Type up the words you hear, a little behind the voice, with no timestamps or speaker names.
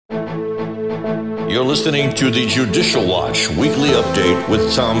You're listening to the Judicial Watch Weekly Update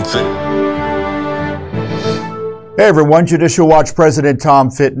with Tom Fitton. Hey everyone, Judicial Watch President Tom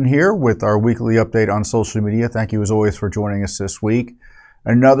Fitton here with our weekly update on social media. Thank you as always for joining us this week.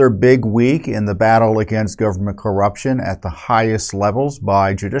 Another big week in the battle against government corruption at the highest levels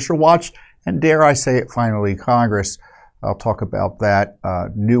by Judicial Watch and, dare I say it, finally, Congress. I'll talk about that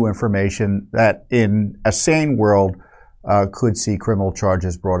new information that in a sane world could see criminal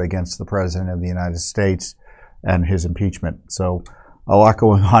charges brought against the President of the United States and his impeachment. So a lot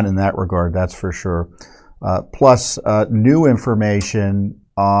going on in that regard, that's for sure. Plus, new information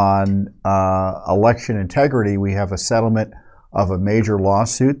on election integrity. We have a settlement of a major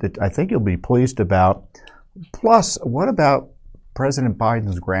lawsuit that I think you'll be pleased about. Plus, what about President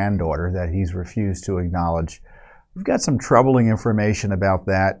Biden's granddaughter that he's refused to acknowledge? We've got some troubling information about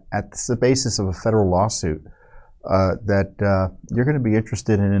that at the basis of a federal lawsuit that you're going to be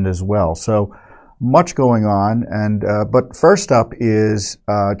interested in it as well. So much going on. But first up is,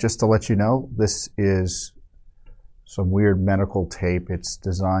 just to let you know, this is some weird medical tape. It's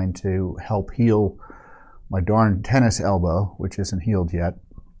designed to help heal my darn tennis elbow, which isn't healed yet.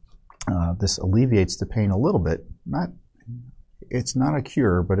 This alleviates the pain a little bit. It's not a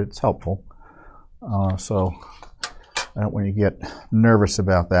cure, but it's helpful. So I don't want you to get nervous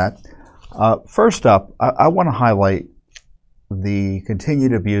about that. First up, I want to highlight the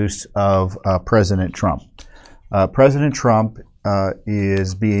continued abuse of President Trump. President Trump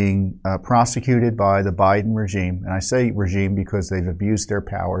is being prosecuted by the Biden regime, and I say regime because they've abused their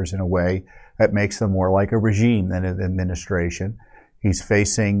powers in a way that makes them more like a regime than an administration. He's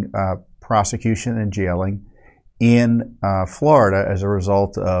facing prosecution and jailing in Florida as a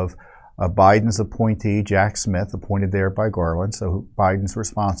result of Biden's appointee, Jack Smith, appointed there by Garland, so Biden's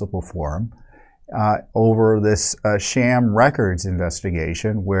responsible for him, over this sham records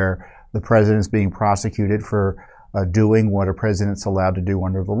investigation where the president's being prosecuted for doing what a president's allowed to do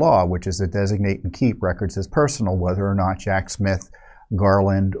under the law, which is to designate and keep records as personal, whether or not Jack Smith,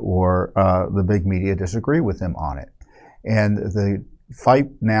 Garland, or the big media disagree with him on it. And the fight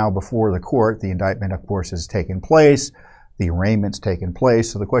now before the court, the indictment, of course, has taken place. The arraignment's taken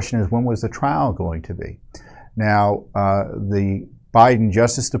place. So the question is, when was the trial going to be? Now, the Biden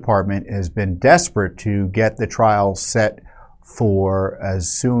Justice Department has been desperate to get the trial set for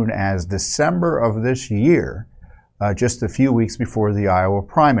as soon as December of this year, just a few weeks before the Iowa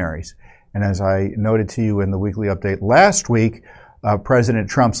primaries. And as I noted to you in the weekly update last week, President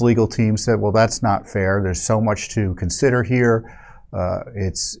Trump's legal team said, well, that's not fair. There's so much to consider here.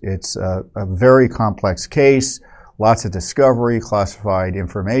 It's a very complex case. Lots of discovery, classified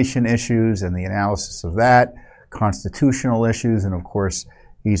information issues, and the analysis of that, constitutional issues, and of course,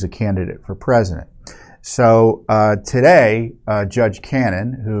 he's a candidate for president. So today, Judge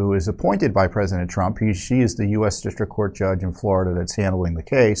Cannon, who is appointed by President Trump, she is the U.S. District Court judge in Florida that's handling the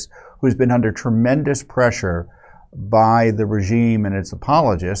case, who's been under tremendous pressure by the regime and its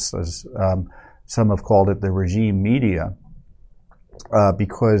apologists, as some have called it, the regime media,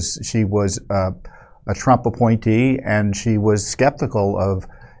 because she was a Trump appointee, and she was skeptical of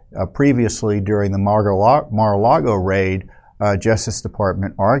previously during the Mar-a-Lago raid Justice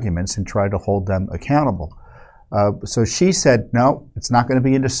Department arguments and tried to hold them accountable. So she said, no, it's not going to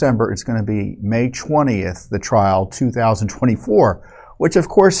be in December. It's going to be May 20th, the trial, 2024, which of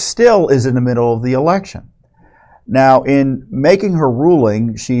course still is in the middle of the election. Now, in making her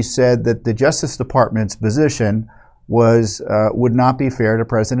ruling, she said that the Justice Department's position would not be fair to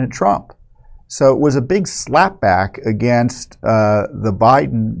President Trump. So it was a big slapback against the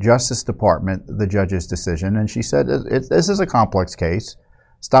Biden Justice Department, the judge's decision. And she said, this is a complex case.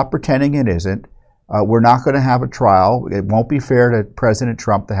 Stop pretending it isn't. We're not going to have a trial. It won't be fair to President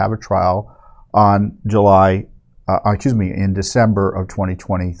Trump to have a trial on in December of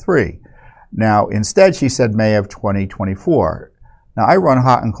 2023. Now, instead, she said May of 2024. Now, I run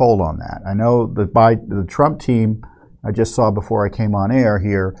hot and cold on that. I know the Trump team, I just saw before I came on air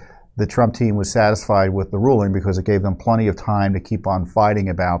here, the Trump team was satisfied with the ruling because it gave them plenty of time to keep on fighting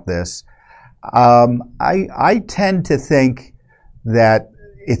about this. I tend to think that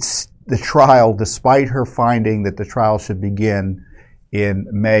it's the trial, despite her finding that the trial should begin in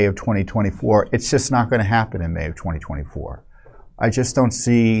May of 2024, it's just not going to happen in May of 2024. I just don't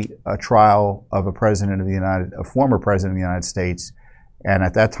see a trial of a former president of the United States, and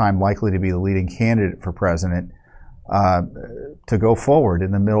at that time likely to be the leading candidate for president, to go forward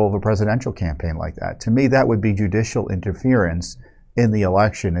in the middle of a presidential campaign like that. To me, that would be judicial interference in the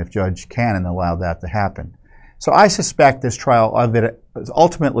election if Judge Cannon allowed that to happen. So I suspect this trial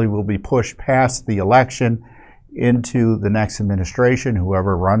ultimately will be pushed past the election into the next administration,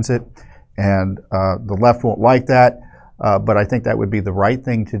 whoever runs it. And the left won't like that, but I think that would be the right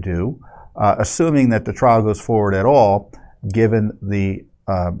thing to do, assuming that the trial goes forward at all, given the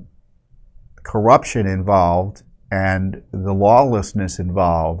corruption involved and the lawlessness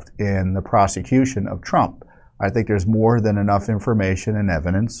involved in the prosecution of Trump. I think there's more than enough information and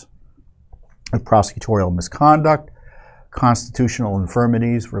evidence of prosecutorial misconduct, constitutional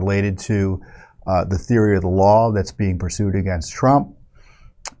infirmities related to the theory of the law that's being pursued against Trump.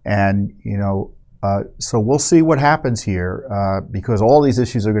 And, so we'll see what happens here because all these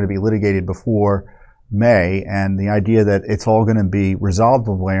issues are going to be litigated before May, and the idea that it's all going to be resolved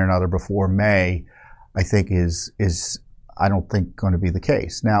one way or another before May, I think is I don't think going to be the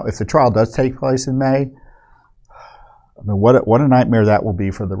case. Now, if the trial does take place in May, I mean, what a nightmare that will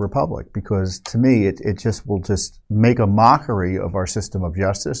be for the Republic, because to me, it just will just make a mockery of our system of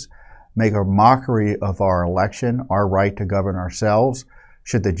justice, make a mockery of our election, our right to govern ourselves.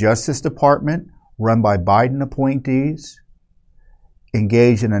 Should the Justice Department, run by Biden appointees,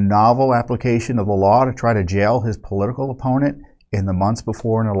 engage in a novel application of the law to try to jail his political opponent in the months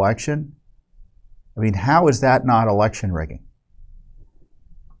before an election? I mean, how is that not election rigging?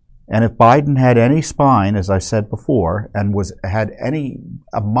 And if Biden had any spine, as I said before, and had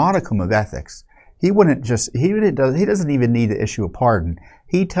a modicum of ethics, he doesn't even need to issue a pardon.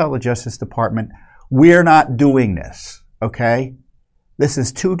 He'd tell the Justice Department, we're not doing this, okay? This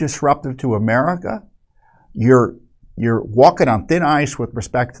is too disruptive to America. You're walking on thin ice with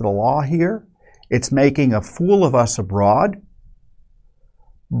respect to the law here. It's making a fool of us abroad.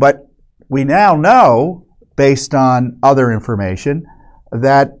 But we now know, based on other information,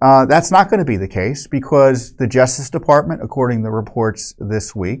 that that's not going to be the case, because the Justice Department, according to reports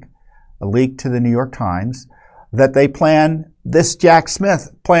this week, leaked to the New York Times, that Jack Smith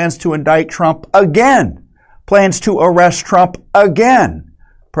plans to indict Trump again, plans to arrest Trump again.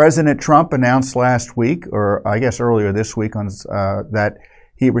 President Trump announced last week, or I guess earlier this week, that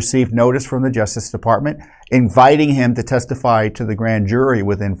he received notice from the Justice Department inviting him to testify to the grand jury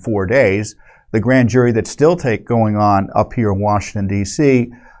within 4 days, the grand jury that's still going on up here in Washington,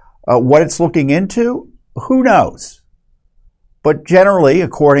 D.C. What it's looking into, who knows? But generally,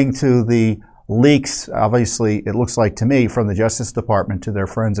 according to the leaks, obviously, it looks like to me, from the Justice Department to their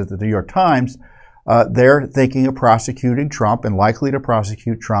friends at the New York Times, they're thinking of prosecuting Trump and likely to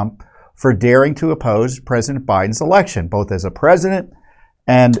prosecute Trump for daring to oppose President Biden's election, both as a president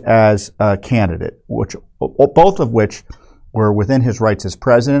and as a candidate, both of which were within his rights as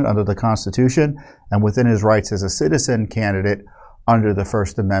president under the Constitution and within his rights as a citizen candidate under the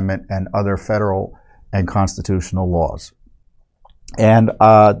First Amendment and other federal and constitutional laws. And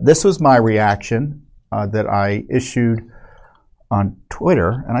this was my reaction that I issued on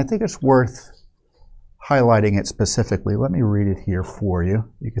Twitter, and I think it's worth highlighting it specifically. Let me read it here for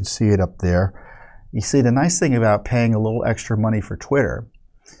you. You can see it up there. You see, the nice thing about paying a little extra money for Twitter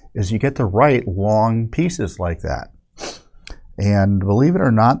is you get to write long pieces like that. And believe it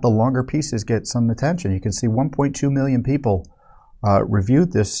or not, the longer pieces get some attention. You can see 1.2 million people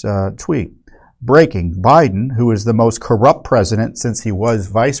reviewed this tweet. Breaking: Biden, who is the most corrupt president since he was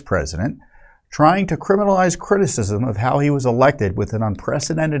vice president, trying to criminalize criticism of how he was elected with an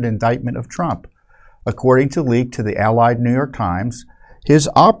unprecedented indictment of Trump. According to leak to the allied New York Times, his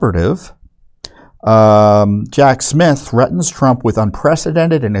operative, Jack Smith, threatens Trump with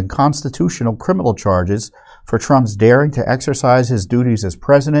unprecedented and unconstitutional criminal charges for Trump's daring to exercise his duties as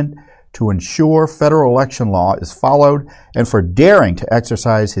president to ensure federal election law is followed, and for daring to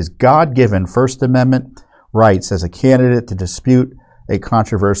exercise his God-given First Amendment rights as a candidate to dispute a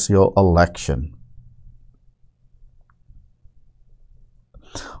controversial election.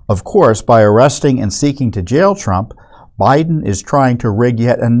 Of course, by arresting and seeking to jail Trump, Biden is trying to rig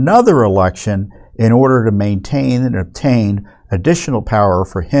yet another election in order to maintain and obtain additional power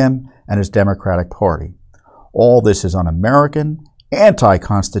for him and his Democratic Party. All this is un-American,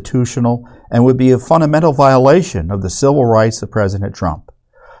 anti-constitutional, and would be a fundamental violation of the civil rights of President Trump.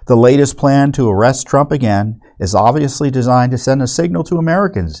 The latest plan to arrest Trump again is obviously designed to send a signal to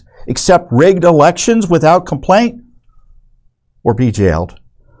Americans: accept rigged elections without complaint or be jailed.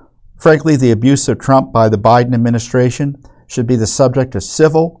 Frankly, the abuse of Trump by the Biden administration should be the subject of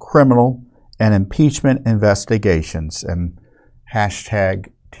civil, criminal, and impeachment investigations, and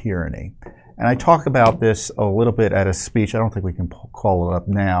 #tyranny. And I talk about this a little bit at a speech. I don't think we can call it up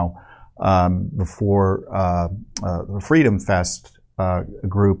now, before the Freedom Fest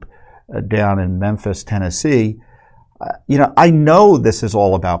group down in Memphis, Tennessee. I know this is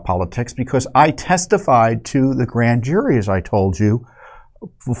all about politics because I testified to the grand jury, as I told you,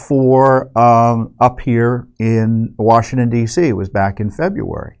 up here in Washington, D.C. It was back in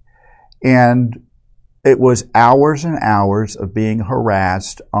February. And it was hours and hours of being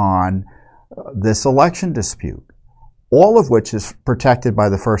harassed on this election dispute, all of which is protected by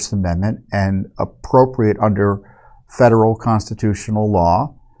the First Amendment and appropriate under federal constitutional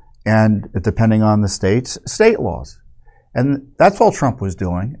law and, depending on the states, state laws. And that's all Trump was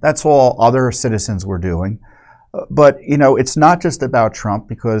doing. That's all other citizens were doing. But, it's not just about Trump,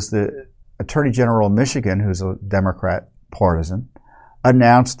 because the Attorney General of Michigan, who's a Democrat partisan,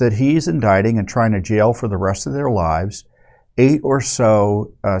 announced that he's indicting and trying to jail for the rest of their lives 8 or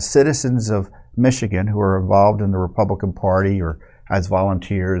so citizens of Michigan who are involved in the Republican Party or as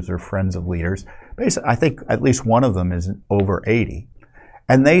volunteers or friends of leaders. Basically, I think at least one of them is over 80.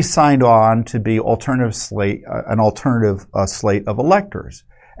 And they signed on to be an alternative slate of electors.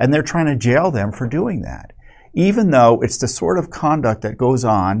 And they're trying to jail them for doing that, even though it's the sort of conduct that goes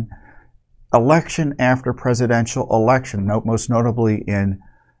on election after presidential election, most notably in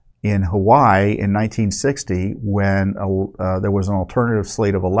Hawaii in 1960, when there was an alternative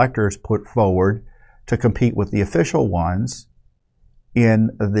slate of electors put forward to compete with the official ones in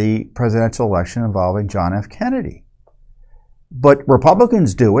the presidential election involving John F. Kennedy. But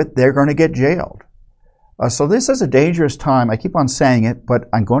Republicans do it, they're going to get jailed. So this is a dangerous time. I keep on saying it, but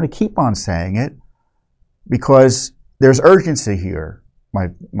I'm going to keep on saying it because there's urgency here,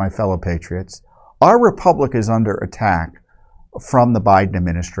 my fellow patriots. Our republic is under attack from the Biden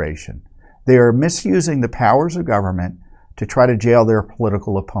administration. They are misusing the powers of government to try to jail their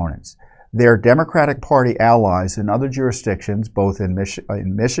political opponents. Their Democratic Party allies in other jurisdictions, both in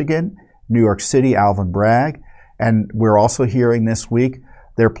Michigan, New York City, Alvin Bragg, and we're also hearing this week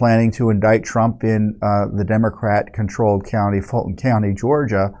they're planning to indict Trump in the Democrat-controlled county, Fulton County,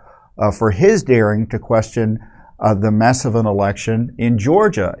 Georgia, for his daring to question the mess of an election in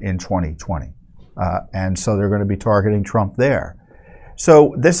Georgia in 2020. And so they're going to be targeting Trump there.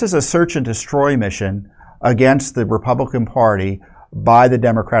 So this is a search and destroy mission against the Republican Party by the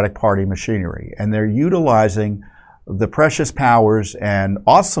Democratic Party machinery. And they're utilizing the precious powers and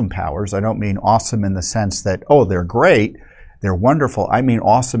awesome powers. I don't mean awesome in the sense that, oh, they're great, they're wonderful. I mean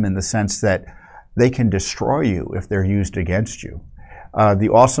awesome in the sense that they can destroy you if they're used against you. The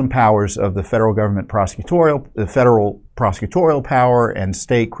awesome powers of the federal government the federal prosecutorial power and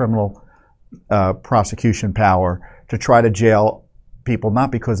state criminal prosecution power to try to jail people,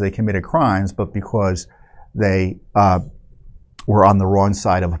 not because they committed crimes, but because they were on the wrong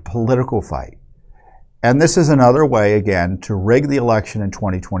side of a political fight. And this is another way, again, to rig the election in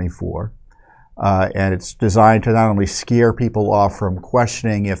 2024. And it's designed to not only scare people off from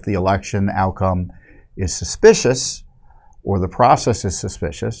questioning if the election outcome is suspicious or the process is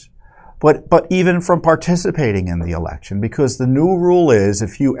suspicious, but even from participating in the election. Because the new rule is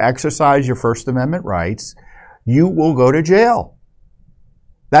if you exercise your First Amendment rights, you will go to jail.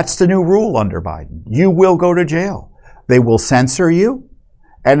 That's the new rule under Biden. You will go to jail. They will censor you.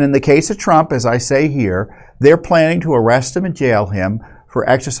 And in the case of Trump, as I say here, they're planning to arrest him and jail him for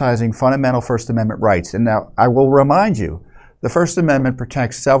exercising fundamental First Amendment rights. And now I will remind you, the First Amendment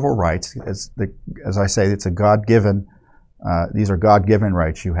protects several rights. As I say, it's a God-given, these are God-given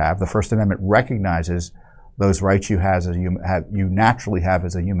rights you have. The First Amendment recognizes those rights you naturally have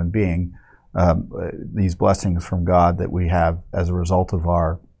as a human being, these blessings from God that we have as a result of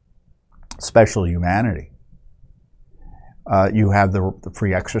our special humanity. You have the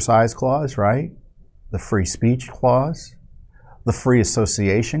free exercise clause, right? The free speech clause, the free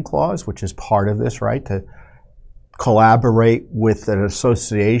association clause, which is part of this, right? To collaborate with an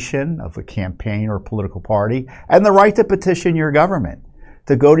association of a campaign or political party, and the right to petition your government,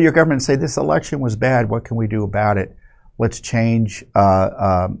 to go to your government and say, this election was bad, what can we do about it? Let's change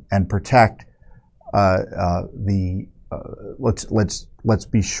and protect let's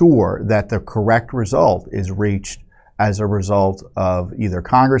be sure that the correct result is reached as a result of either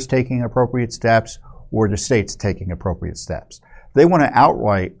Congress taking appropriate steps or the states taking appropriate steps. They want to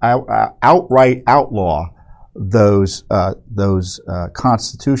outright outlaw those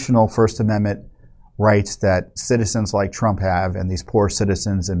constitutional First Amendment rights that citizens like Trump have and these poor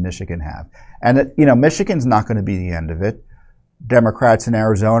citizens in Michigan have. And Michigan's not going to be the end of it. Democrats in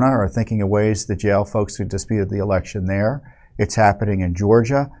Arizona are thinking of ways to jail folks who disputed the election there. It's happening in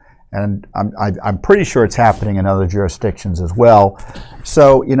Georgia. And I'm pretty sure it's happening in other jurisdictions as well.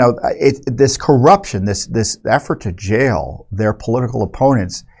 So, this corruption, this effort to jail their political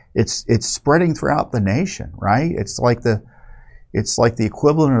opponents, it's spreading throughout the nation, right? It's like the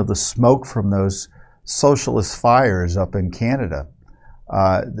equivalent of the smoke from those socialist fires up in Canada.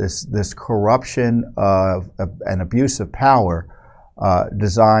 This corruption of and abuse of power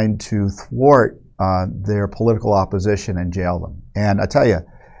designed to thwart their political opposition and jail them. And I tell you,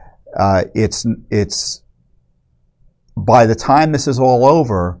 It's by the time this is all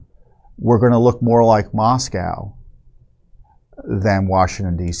over, we're going to look more like Moscow than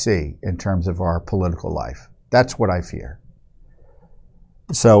Washington, D.C. in terms of our political life. That's what I fear.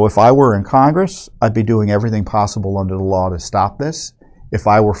 So if I were in Congress, I'd be doing everything possible under the law to stop this. If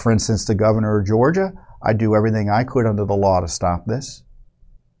I were, for instance, the governor of Georgia, I'd do everything I could under the law to stop this.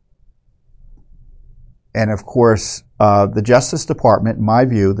 And of course, the Justice Department, in my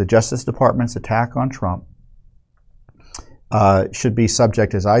view, the Justice Department's attack on Trump should be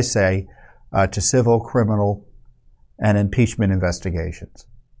subject, as I say, to civil, criminal, and impeachment investigations.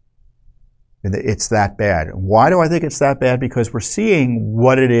 It's that bad. Why do I think it's that bad? Because we're seeing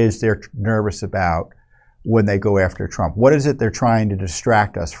what it is they're nervous about when they go after Trump. What is it they're trying to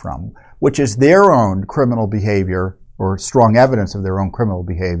distract us from? Which is their own criminal behavior, or strong evidence of their own criminal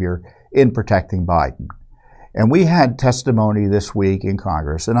behavior in protecting Biden. And we had testimony this week in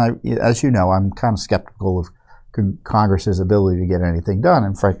Congress, and as you know, I'm kind of skeptical of Congress's ability to get anything done,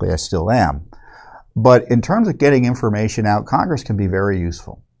 and frankly, I still am. But in terms of getting information out, Congress can be very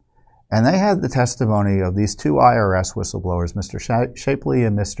useful. And they had the testimony of these two IRS whistleblowers, Mr. Shapley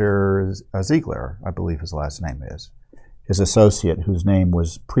and Mr. Ziegler, I believe his last name is, his associate, whose name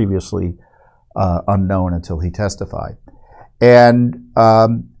was previously unknown until he testified. And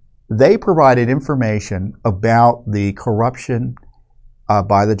they provided information about the corruption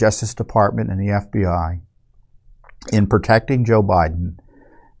by the Justice Department and the FBI in protecting Joe Biden,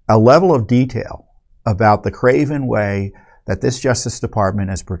 a level of detail about the craven way that this Justice Department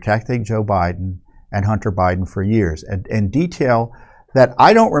is protecting Joe Biden and Hunter Biden for years, and detail that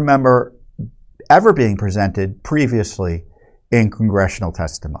I don't remember ever being presented previously in congressional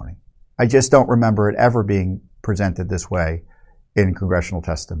testimony. I just don't remember it ever being presented this way in congressional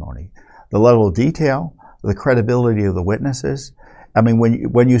testimony. The level of detail, the credibility of the witnesses. I mean,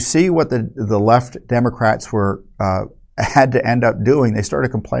 when you see what the left Democrats were had to end up doing, they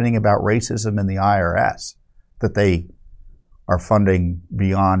started complaining about racism in the IRS, that they are funding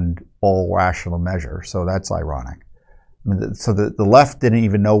beyond all rational measure. So that's ironic. I mean, so the left didn't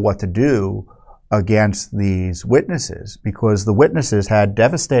even know what to do against these witnesses, because the witnesses had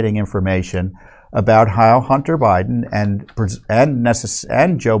devastating information about how Hunter Biden and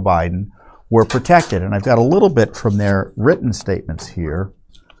Joe Biden were protected. And I've got a little bit from their written statements here.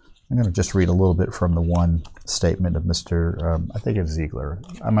 I'm going to just read a little bit from the one statement of Mr. I think it's Ziegler.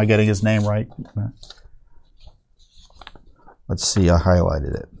 Am I getting his name right? Let's see, I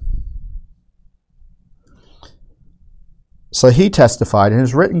highlighted it. So he testified, and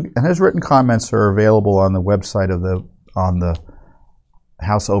his written comments are available on the website of the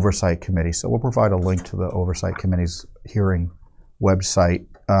House Oversight Committee. So we'll provide a link to the Oversight Committee's hearing website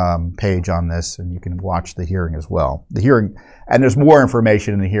page on this, and you can watch the hearing as well. The hearing, and there's more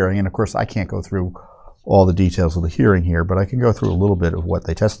information in the hearing, and of course I can't go through all the details of the hearing here, but I can go through a little bit of what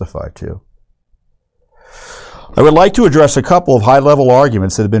they testified to. I would like to address a couple of high-level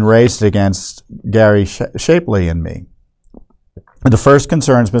arguments that have been raised against Gary Shapley and me. The first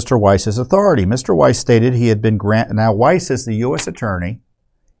concerns Mr. Weiss's authority. Mr. Weiss stated he had been granted. Now, Weiss is the U.S. attorney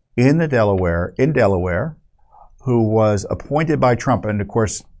in Delaware, who was appointed by Trump, and of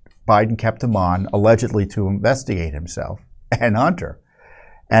course, Biden kept him on allegedly to investigate himself and Hunter.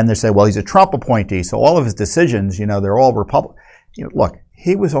 And they say, well, he's a Trump appointee, so all of his decisions, they're all Republican. Look,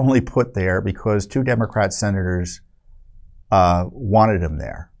 he was only put there because two Democrat senators wanted him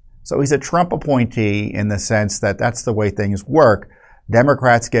there. So he's a Trump appointee in the sense that that's the way things work.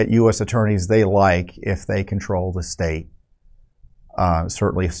 Democrats get U.S. attorneys they like if they control the state.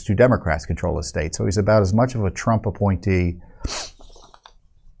 Certainly if two Democrats control the state. So he's about as much of a Trump appointee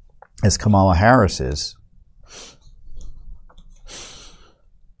as Kamala Harris is.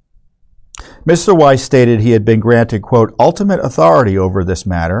 Mr. Weiss stated he had been granted, quote, ultimate authority over this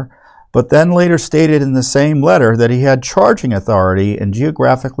matter, but then later stated in the same letter that he had charging authority and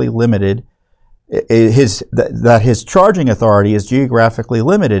geographically limited, that his charging authority is geographically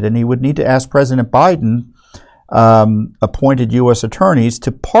limited, and he would need to ask President Biden appointed U.S. attorneys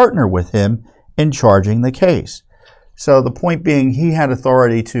to partner with him in charging the case. So the point being, he had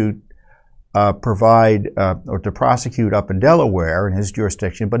authority to provide or to prosecute up in Delaware in his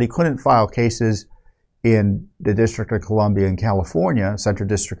jurisdiction, but he couldn't file cases in the District of Columbia in California, Central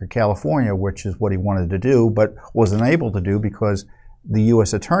District of California, which is what he wanted to do, but was unable to do because the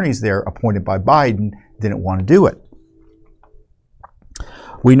U.S. attorneys there appointed by Biden didn't want to do it.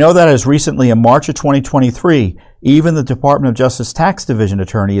 We know that as recently in March of 2023, even the Department of Justice Tax Division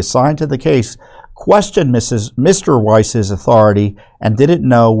attorney assigned to the case questioned Mr. Weiss's authority and didn't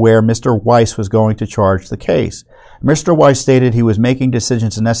know where Mr. Weiss was going to charge the case. Mr. Weiss stated he was making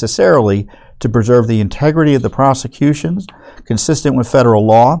decisions necessarily to preserve the integrity of the prosecutions, consistent with federal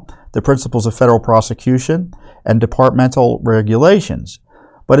law, the principles of federal prosecution, and departmental regulations.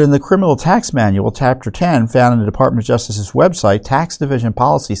 But in the Criminal Tax Manual, Chapter 10, found in the Department of Justice's website, Tax Division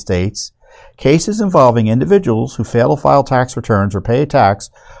policy states, cases involving individuals who fail to file tax returns or pay a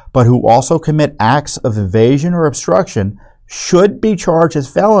tax, but who also commit acts of evasion or obstruction, should be charged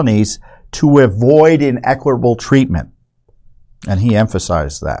as felonies to avoid inequitable treatment. And he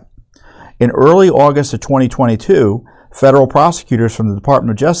emphasized that. In early August of 2022, federal prosecutors from the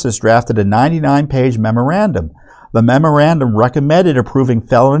Department of Justice drafted a 99-page memorandum. The memorandum recommended approving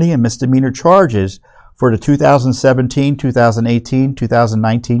felony and misdemeanor charges for the 2017, 2018,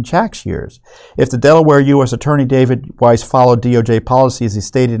 2019 tax years. If the Delaware U.S. Attorney David Weiss followed DOJ policy as he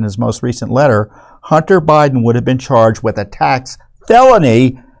stated in his most recent letter, Hunter Biden would have been charged with a tax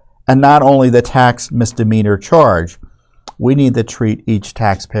felony and not only the tax misdemeanor charge. We need to treat each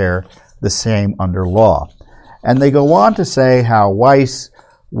taxpayer the same under law. And they go on to say how Weiss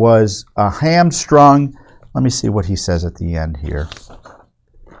was hamstrung. Let me see what he says at the end here.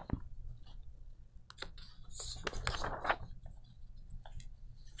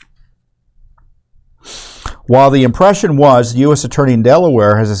 While the impression was the U.S. Attorney in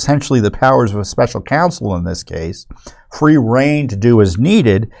Delaware has essentially the powers of a special counsel in this case, free rein to do as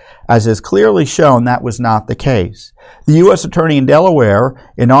needed, as is clearly shown that was not the case. The U.S. Attorney in Delaware,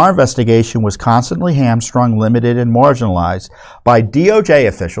 in our investigation, was constantly hamstrung, limited, and marginalized by DOJ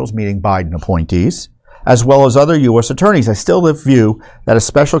officials, meaning Biden appointees, as well as other U.S. attorneys. I still view that a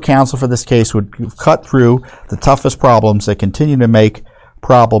special counsel for this case would cut through the toughest problems that continue to make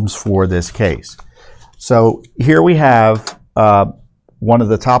problems for this case. So here we have one of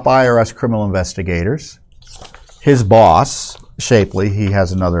the top IRS criminal investigators, his boss, Shapley. He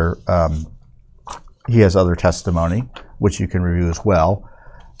has other testimony, which you can review as well,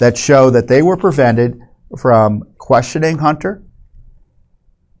 that show that they were prevented from questioning Hunter,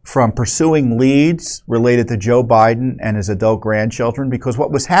 from pursuing leads related to Joe Biden and his adult grandchildren, because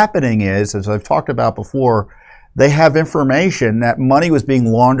what was happening is, as I've talked about before, they have information that money was being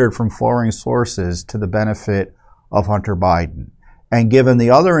laundered from foreign sources to the benefit of Hunter Biden. And given the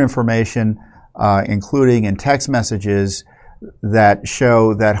other information, including in text messages that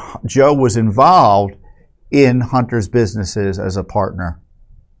show that Joe was involved in Hunter's businesses as a partner.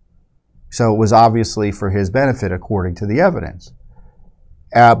 So it was obviously for his benefit, according to the evidence.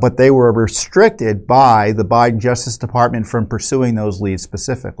 But they were restricted by the Biden Justice Department from pursuing those leads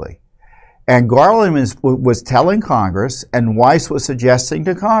specifically. And Garland was telling Congress, and Weiss was suggesting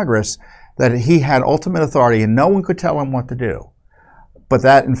to Congress, that he had ultimate authority and no one could tell him what to do. But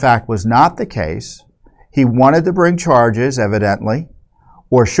that, in fact, was not the case. He wanted to bring charges, evidently,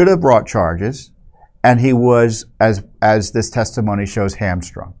 or should have brought charges, and he was, as this testimony shows,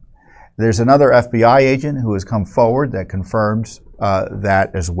 hamstrung. There's another FBI agent who has come forward that confirms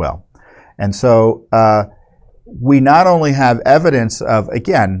that as well. And so we not only have evidence of,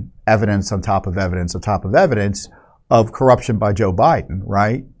 again, evidence on top of evidence on top of evidence of corruption by Joe Biden,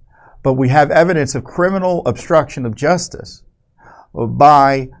 right? But we have evidence of criminal obstruction of justice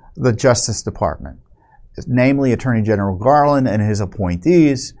by the Justice Department, namely Attorney General Garland and his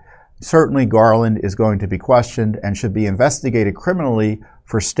appointees. Certainly Garland is going to be questioned and should be investigated criminally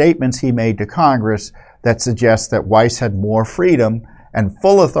for statements he made to Congress that suggest that Weiss had more freedom and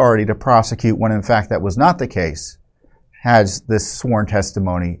full authority to prosecute when in fact that was not the case, as this sworn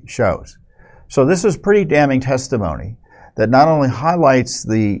testimony shows. So this is pretty damning testimony that not only highlights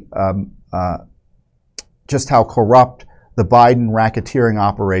the just how corrupt the Biden racketeering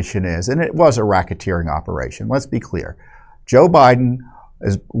operation is, and it was a racketeering operation. Let's be clear. Joe Biden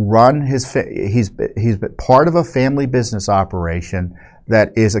has run he's been part of a family business operation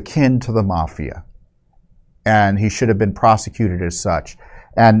that is akin to the mafia, and he should have been prosecuted as such.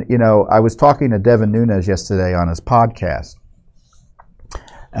 And, you know, I was talking to Devin Nunes yesterday on his podcast,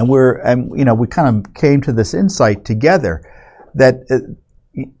 and we kind of came to this insight together that,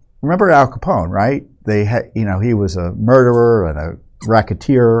 remember Al Capone, right? He was a murderer and a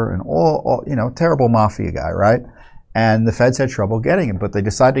racketeer and all, terrible mafia guy, right? And the feds had trouble getting him, but they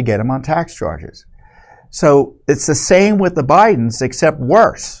decided to get him on tax charges. So it's the same with the Bidens, except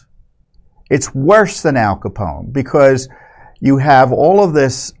worse. It's worse than Al Capone because you have all of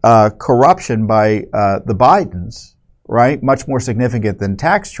this corruption by the Bidens, right? Much more significant than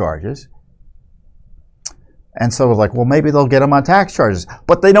tax charges. And so we're like, well, maybe they'll get him on tax charges.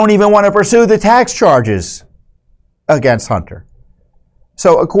 But they don't even want to pursue the tax charges against Hunter.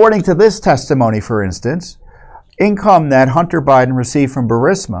 So according to this testimony, for instance, income that Hunter Biden received from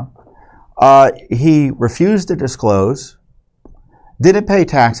Burisma He refused to disclose, didn't pay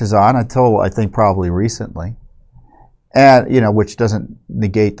taxes on until I think probably recently, and which doesn't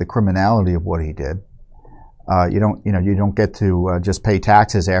negate the criminality of what he did. You don't get to just pay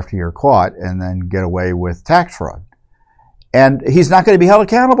taxes after you're caught and then get away with tax fraud. And he's not going to be held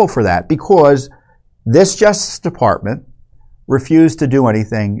accountable for that because this Justice Department refused to do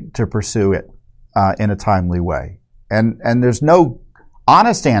anything to pursue it in a timely way. And there's no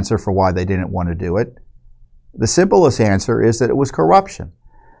honest answer for why they didn't want to do it. The simplest answer is that it was corruption.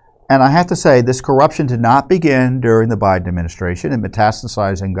 And I have to say, this corruption did not begin during the Biden administration. It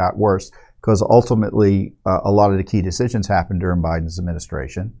metastasized and got worse because ultimately a lot of the key decisions happened during Biden's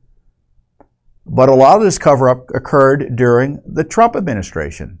administration. But a lot of this cover-up occurred during the Trump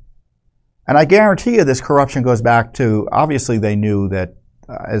administration. And I guarantee you this corruption goes back to, obviously they knew that,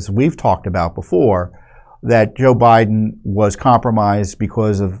 as we've talked about before, that Joe Biden was compromised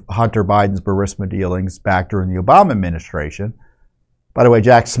because of Hunter Biden's Burisma dealings back during the Obama administration. By the way,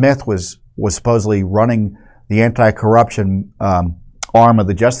 Jack Smith was supposedly running the anti-corruption arm of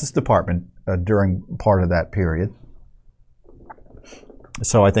the Justice Department during part of that period.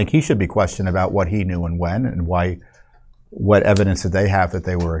 So I think he should be questioned about what he knew and when, and what evidence did they have that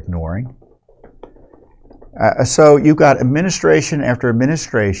they were ignoring. So you've got administration after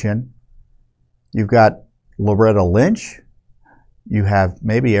administration. You've got Loretta Lynch. You have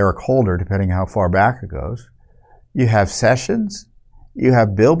maybe Eric Holder, depending on how far back it goes. You have Sessions. You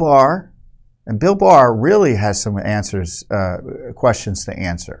have Bill Barr. And Bill Barr really has some questions to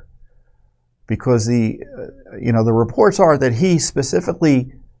answer. Because the reports are that he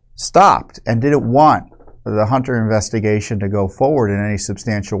specifically stopped and didn't want the Hunter investigation to go forward in any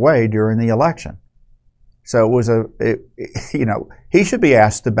substantial way during the election. So he should be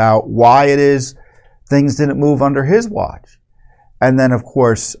asked about why it is things didn't move under his watch. And then, of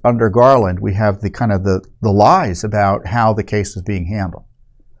course, under Garland, we have the lies about how the case was being handled.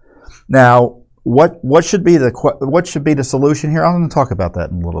 Now, what should be the solution here? I'm going to talk about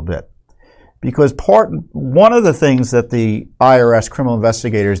that in a little bit. Because one of the things that the IRS criminal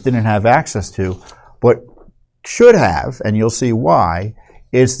investigators didn't have access to, but should have, and you'll see why,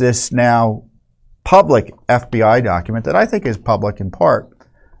 is this now public FBI document that I think is public in part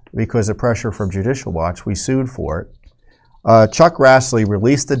because of pressure from Judicial Watch. We sued for it. Chuck Grassley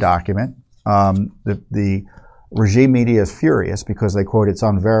released the document. The regime media is furious because they quote it's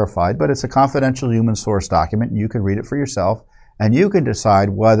unverified, but it's a confidential human source document, and you can read it for yourself. And you can decide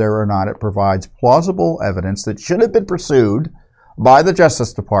whether or not it provides plausible evidence that should have been pursued by the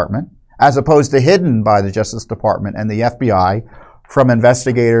Justice Department, as opposed to hidden by the Justice Department and the FBI from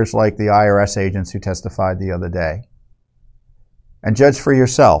investigators like the IRS agents who testified the other day. And judge for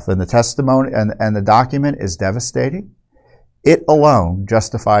yourself. And the testimony and the document is devastating. It alone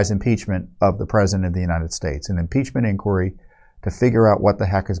justifies impeachment of the President of the United States, an impeachment inquiry to figure out what the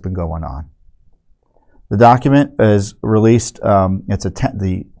heck has been going on. The document is released, the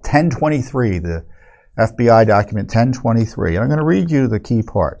 1023, the FBI document 1023. And I'm going to read you the key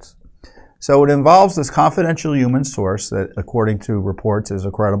parts. So it involves this confidential human source that, according to reports, is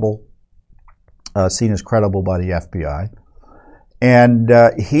seen as credible by the FBI. And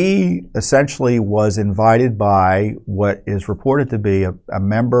he essentially was invited by what is reported to be a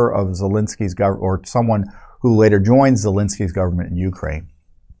member of Zelensky's government, or someone who later joined Zelensky's government in Ukraine,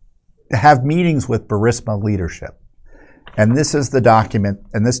 to have meetings with Burisma leadership. And this is the document,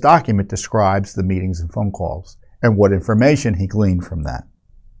 and this document describes the meetings and phone calls and what information he gleaned from that.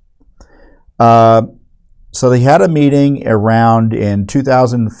 So they had a meeting around in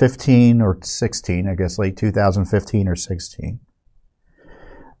 2015 or 16, I guess late 2015 or 16.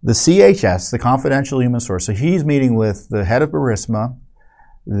 The CHS, the confidential human source, so he's meeting with the head of Burisma,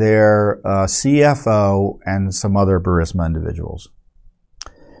 their CFO, and some other Burisma individuals.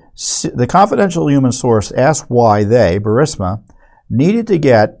 The confidential human source asked why they, Burisma, needed to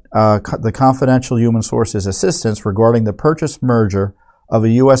get the confidential human source's assistance regarding the purchase merger of a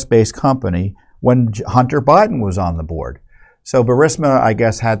U.S.-based company when Hunter Biden was on the board. So Burisma, I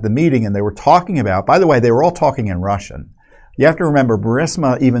guess, had the meeting, and they were talking about, by the way, they were all talking in Russian. You have to remember,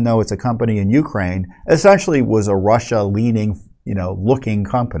 Burisma, even though it's a company in Ukraine, essentially was a Russia-leaning, looking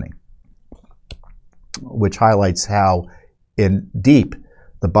company, which highlights how in deep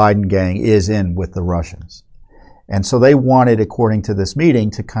the Biden gang is in with the Russians. And so they wanted, according to this meeting,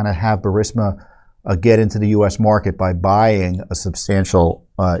 to kind of have Burisma get into the U.S. market by buying a substantial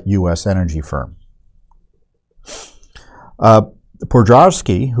U.S. energy firm.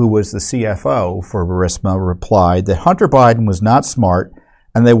 Podgorski, who was the CFO for Burisma, replied that Hunter Biden was not smart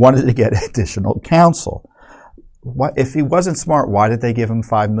and they wanted to get additional counsel. if he wasn't smart, why did they give him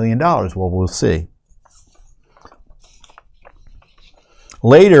 $5 million? Well, we'll see.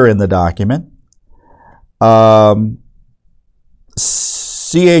 Later in the document,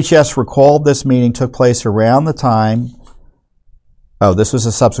 CHS recalled this meeting took place around the time. Oh, this was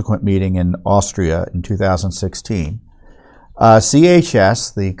a subsequent meeting in Austria in 2016.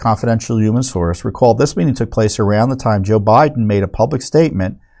 CHS, the confidential human source, recalled this meeting took place around the time Joe Biden made a public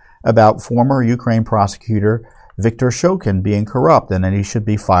statement about former Ukraine prosecutor Viktor Shokin being corrupt and that he should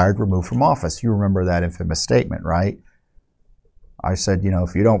be fired, removed from office. You remember that infamous statement, right? I said,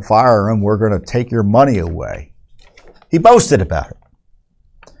 if you don't fire him, we're going to take your money away. He boasted about it.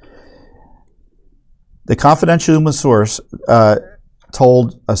 The confidential human source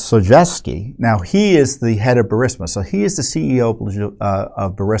told Sojeski, now he is the head of Burisma, so he is the CEO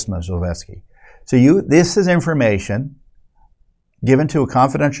of Burisma, Sojeski. So this is information given to a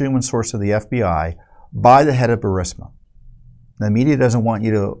confidential human source of the FBI by the head of Burisma. The media doesn't want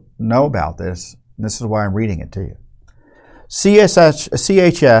you to know about this, and this is why I'm reading it to you. CHS,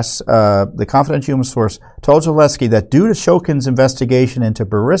 the confidential human source, told Sojeski that due to Shokin's investigation into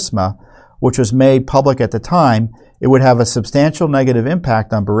Burisma, which was made public at the time, it would have a substantial negative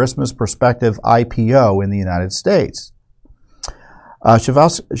impact on Burisma's prospective IPO in the United States.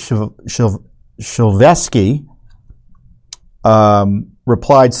 Sojeski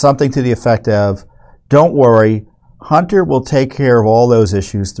replied something to the effect of, "Don't worry, Hunter will take care of all those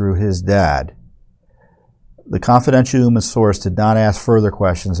issues through his dad." The confidential human source did not ask further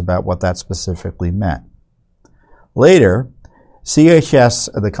questions about what that specifically meant. Later, CHS,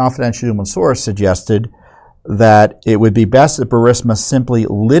 the confidential human source, suggested that it would be best that Burisma simply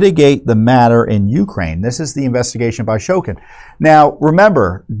litigate the matter in Ukraine. This is the investigation by Shokin. Now,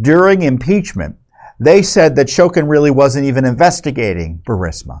 remember, during impeachment, they said that Shokin really wasn't even investigating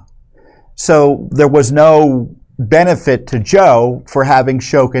Burisma. So there was no benefit to Joe for having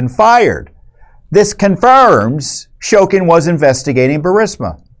Shokin fired. This confirms Shokin was investigating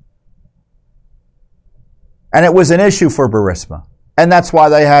Burisma. And it was an issue for Burisma. And that's why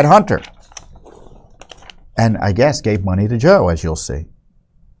they had Hunter. And I guess gave money to Joe, as you'll see.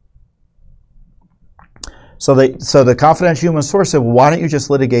 So the confidential human source said, well, why don't you just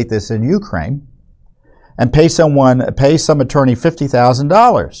litigate this in Ukraine and pay some attorney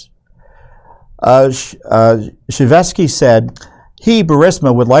 $50,000? Sojeski said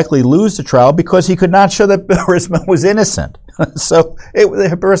Burisma would likely lose the trial because he could not show that Burisma was innocent. So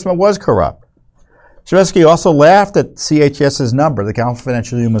Burisma was corrupt. Sojeski also laughed at CHS's number, the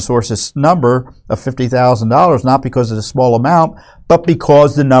confidential human source's number of $50,000, not because of the small amount, but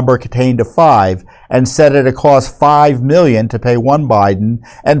because the number contained a 5, and said it had cost $5 million to pay one Biden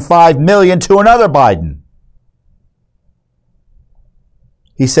and $5 million to another Biden.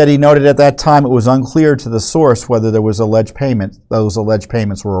 He said he noted at that time it was unclear to the source whether there was alleged payment. Those alleged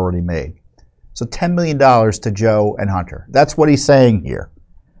payments were already made. So $10 million to Joe and Hunter. That's what he's saying here.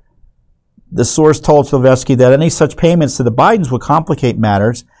 The source told Sojeski that any such payments to the Bidens would complicate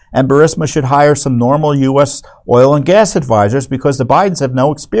matters, and Burisma should hire some normal U.S. oil and gas advisors because the Bidens have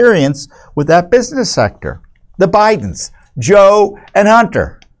no experience with that business sector. The Bidens, Joe and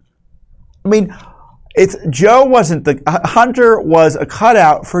Hunter. I mean, Hunter was a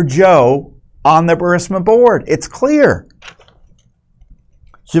cutout for Joe on the Burisma board. It's clear.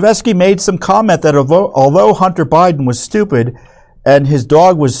 Sojeski made some comment that although Hunter Biden was stupid and his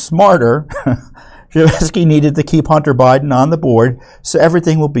dog was smarter, Sojeski needed to keep Hunter Biden on the board so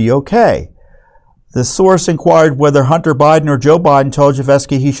everything will be okay. The source inquired whether Hunter Biden or Joe Biden told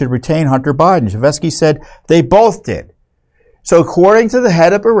Sojeski he should retain Hunter Biden. Sojeski said they both did. So according to the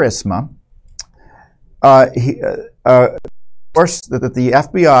head of Burisma, source that the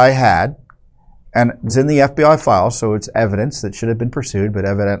FBI had, and it's in the FBI file, so it's evidence that should have been pursued, but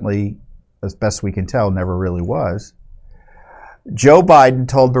evidently, as best we can tell, never really was. Joe Biden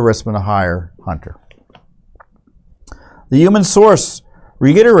told Burisma to hire Hunter. The human source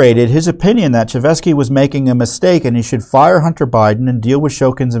reiterated his opinion that Sojeski was making a mistake and he should fire Hunter Biden and deal with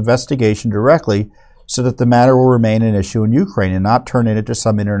Shokin's investigation directly so that the matter will remain an issue in Ukraine and not turn it into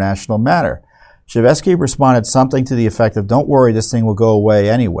some international matter. Sojeski responded something to the effect of, don't worry, this thing will go away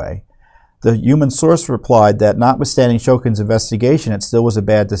anyway. The human source replied that notwithstanding Shokin's investigation, it still was a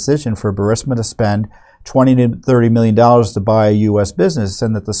bad decision for Burisma to spend $20 to $30 million to buy a U.S. business,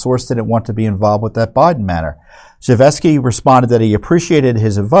 and that the source didn't want to be involved with that Biden matter. Sojeski responded that he appreciated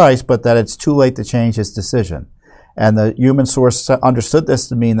his advice, but that it's too late to change his decision. And the human source understood this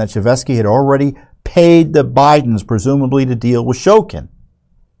to mean that Sojeski had already paid the Bidens, presumably to deal with Shokin.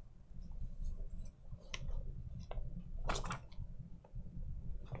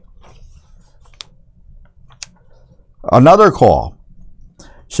 Another call.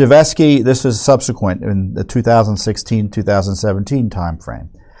 Shevesky, this is subsequent in the 2016-2017 timeframe.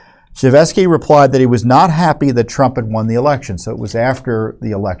 Shevesky replied that he was not happy that Trump had won the election. So it was after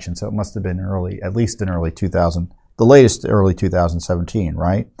the election. So it must have been at least in early 2000, the latest early 2017,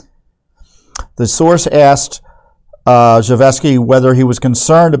 right? The source asked Shevesky whether he was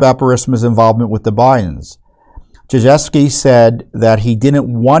concerned about Burisma's involvement with the Bidens. Shevesky said that he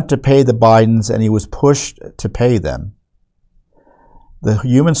didn't want to pay the Bidens and he was pushed to pay them. The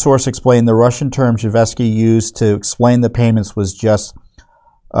human source explained the Russian term Shevesky used to explain the payments was just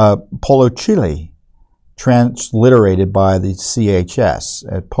Poluchili, transliterated by the CHS.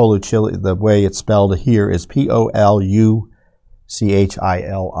 Poluchili, the way it's spelled here is Poluchili,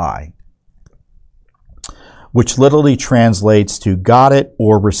 which literally translates to got it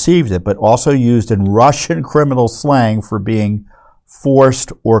or received it, but also used in Russian criminal slang for being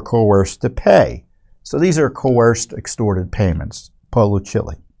forced or coerced to pay. So these are coerced, extorted payments.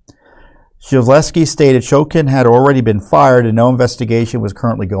 Poluchili. Shevesky stated Shokin had already been fired and no investigation was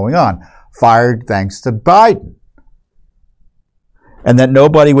currently going on. Fired thanks to Biden. And that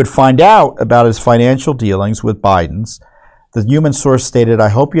nobody would find out about his financial dealings with Biden's. The human source stated, I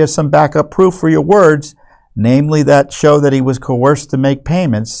hope you have some backup proof for your words, namely that show that he was coerced to make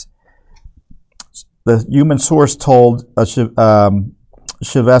payments. The human source told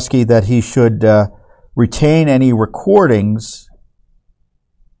Shevesky that he should retain any recordings.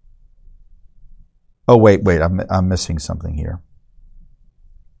 Oh, wait, I'm missing something here.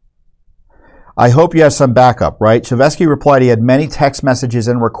 I hope you have some backup, right? Shevesky replied he had many text messages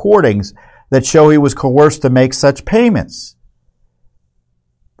and recordings that show he was coerced to make such payments.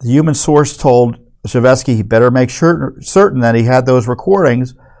 The human source told Shevesky he better make certain that he had those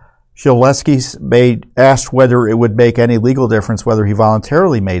recordings. Shevesky asked whether it would make any legal difference whether he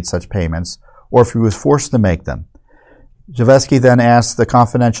voluntarily made such payments or if he was forced to make them. Shevesky then asked the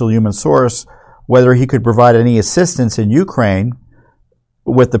confidential human source whether he could provide any assistance in Ukraine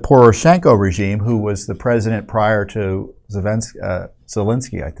with the Poroshenko regime, who was the president prior to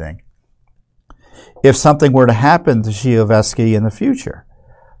Zelensky, I think, if something were to happen to Shevesky in the future.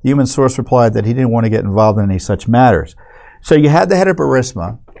 The human source replied that he didn't want to get involved in any such matters. So you had the head of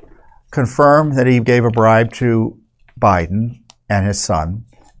Burisma confirm that he gave a bribe to Biden and his son,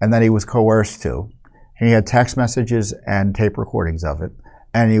 and that he was coerced to. He had text messages and tape recordings of it.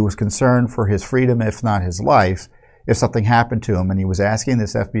 And he was concerned for his freedom, if not his life, if something happened to him. And he was asking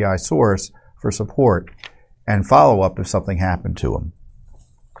this FBI source for support and follow-up if something happened to him.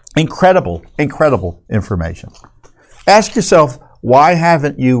 Incredible, incredible information. Ask yourself, why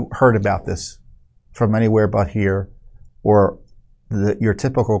haven't you heard about this from anywhere but here or your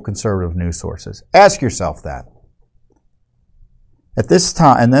typical conservative news sources? Ask yourself that. At this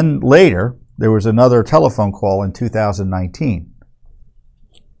time, and then later, there was another telephone call in 2019.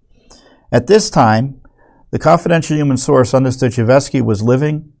 At this time, the confidential human source understood Shevesky was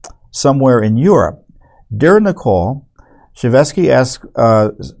living somewhere in Europe. During the call, Shevesky asked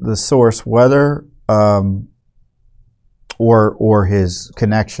the source whether or his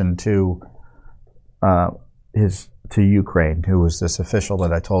connection to Ukraine, who was this official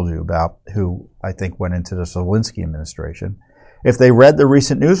that I told you about, who I think went into the Zelensky administration, if they read the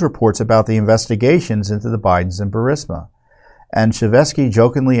recent news reports about the investigations into the Bidens and Burisma. And Shevesky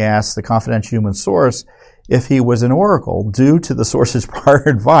jokingly asked the confidential human source if he was an oracle, due to the source's prior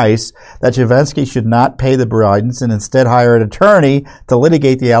advice that Shevesky should not pay the Bidens and instead hire an attorney to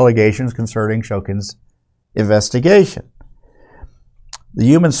litigate the allegations concerning Shokin's investigation. The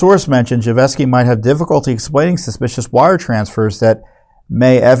human source mentioned Shevesky might have difficulty explaining suspicious wire transfers that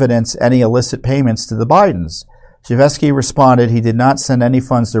may evidence any illicit payments to the Bidens. Shevesky responded he did not send any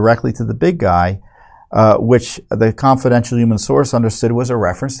funds directly to the big guy, which the confidential human source understood was a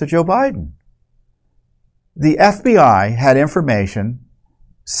reference to Joe Biden. The FBI had information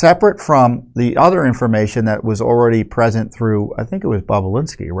separate from the other information that was already present through, I think it was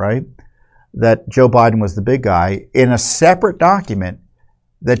Bobulinski, right? That Joe Biden was the big guy, in a separate document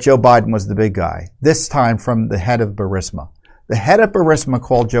that Joe Biden was the big guy, this time from the head of Burisma. The head of Burisma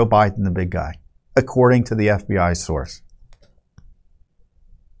called Joe Biden the big guy, according to the FBI source.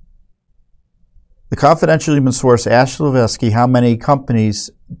 The confidential human source asked Shevesky how many companies'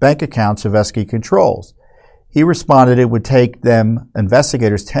 bank accounts Shevesky controls. He responded it would take them,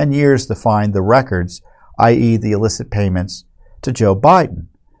 investigators, 10 years to find the records, i.e. the illicit payments, to Joe Biden.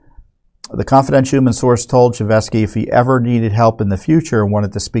 The confidential human source told Shevesky if he ever needed help in the future and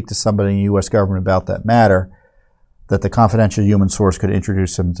wanted to speak to somebody in the U.S. government about that matter, that the confidential human source could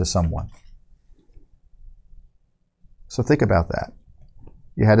introduce him to someone. So think about that.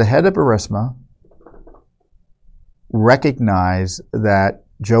 You had the head of Burisma recognize that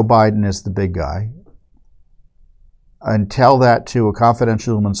Joe Biden is the big guy and tell that to a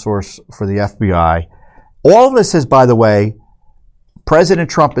confidential human source for the FBI. All of this is, by the way, President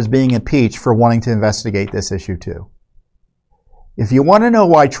Trump is being impeached for wanting to investigate this issue too. If you want to know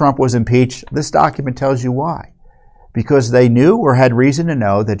why Trump was impeached, this document tells you why. Because they knew or had reason to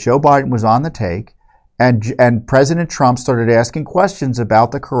know that Joe Biden was on the take, and President Trump started asking questions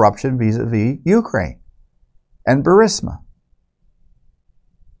about the corruption vis-a-vis Ukraine and Burisma.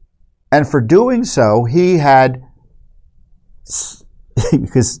 And for doing so, he had,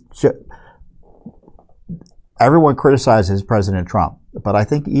 because everyone criticizes President Trump, but I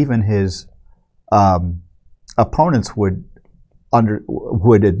think even his opponents would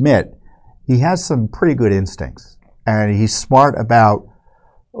admit he has some pretty good instincts, and he's smart about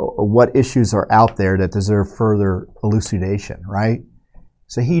what issues are out there that deserve further elucidation, right?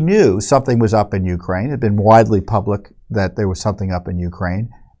 So he knew something was up in Ukraine. It had been widely public that there was something up in Ukraine,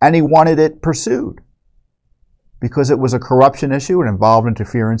 and he wanted it pursued because it was a corruption issue and involved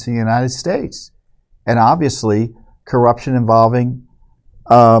interference in the United States. And obviously, corruption involving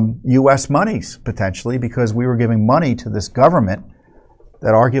U.S. monies, potentially, because we were giving money to this government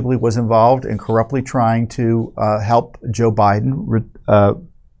that arguably was involved in corruptly trying to help Joe Biden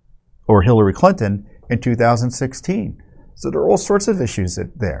or Hillary Clinton in 2016. So there are all sorts of issues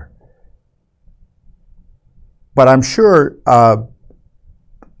there. But I'm sure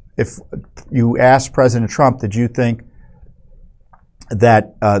if you asked President Trump, did you think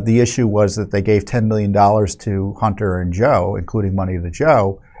that the issue was that they gave $10 million to Hunter and Joe, including money to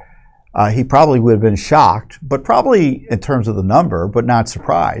Joe, he probably would have been shocked, but probably in terms of the number, but not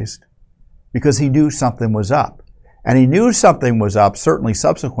surprised, because he knew something was up. And he knew something was up, certainly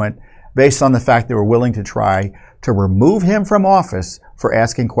subsequent, based on the fact they were willing to try to remove him from office for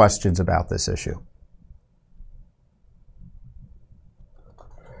asking questions about this issue.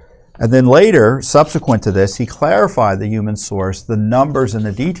 And then later, subsequent to this, he clarified the human source, the numbers and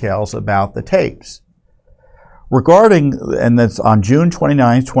the details about the tapes. Regarding, and that's on June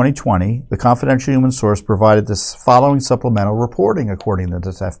 29, 2020, the confidential human source provided this following supplemental reporting according to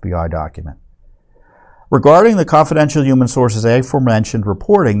this FBI document. Regarding the confidential human source's aforementioned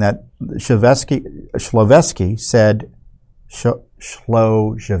reporting that Shlovetsky said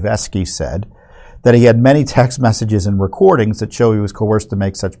that he had many text messages and recordings that show he was coerced to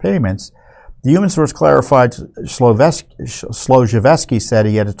make such payments, the human source clarified Shlovetsky said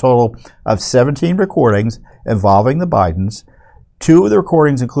he had a total of 17 recordings involving the Bidens, 2 of the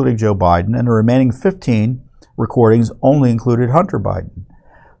recordings including Joe Biden, and the remaining 15 recordings only included Hunter Biden.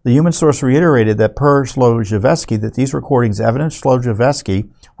 The human source reiterated that per Shlovetsky that these recordings evidenced Shlovetsky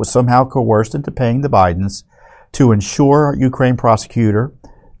was somehow coerced into paying the Bidens to ensure Ukraine prosecutor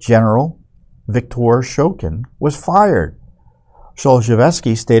General Viktor Shokin was fired.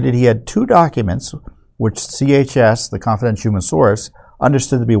 Shlovetsky stated he had 2 documents which CHS, the confidential human source,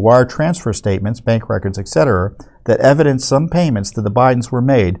 understood to be wire transfer statements, bank records, etc., that evidenced some payments to the Bidens were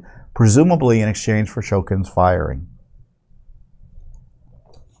made, presumably in exchange for Shokin's firing.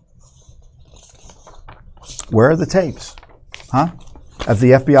 Where are the tapes? Have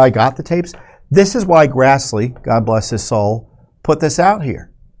the FBI got the tapes? This is why Grassley, God bless his soul, put this out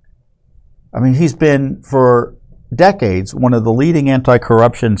here. I mean, he's been, for decades, one of the leading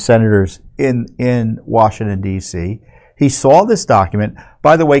anti-corruption senators in Washington, D.C. He saw this document,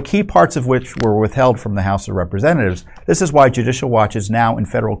 by the way, key parts of which were withheld from the House of Representatives. This is why Judicial Watch is now in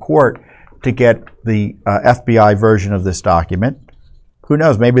federal court to get the FBI version of this document. Who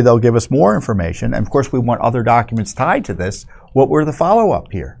knows? Maybe they'll give us more information. And of course, we want other documents tied to this. What were the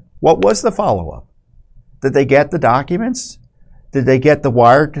follow-up here? What was the follow-up? Did they get the documents? Did they get the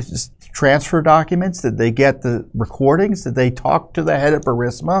wire transfer documents? Did they get the recordings? Did they talk to the head of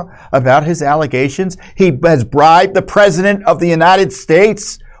Burisma about his allegations? He has bribed the President of the United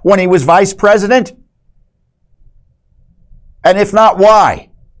States when he was Vice President? And if not, why?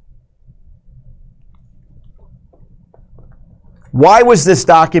 Why was this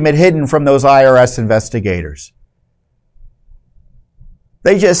document hidden from those IRS investigators?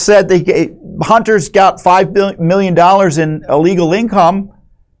 They just said Hunter's got $5 million in illegal income.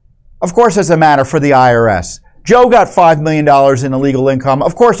 Of course it's a matter for the IRS. Joe got $5 million in illegal income.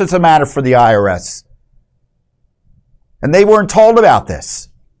 Of course it's a matter for the IRS. And they weren't told about this.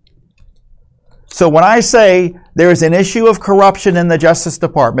 So when I say there is an issue of corruption in the Justice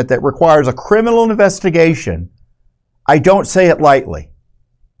Department that requires a criminal investigation, I don't say it lightly.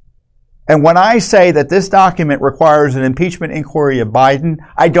 And when I say that this document requires an impeachment inquiry of Biden,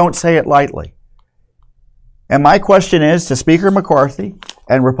 I don't say it lightly. And my question is to Speaker McCarthy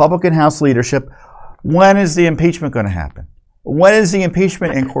and Republican House leadership, When is the impeachment going to happen? When is the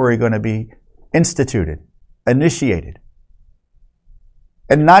impeachment inquiry going to be instituted, initiated?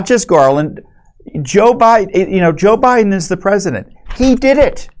 And not just Garland. Joe Biden, Joe Biden is the president. He did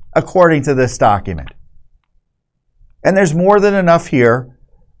it, according to this document. And there's more than enough here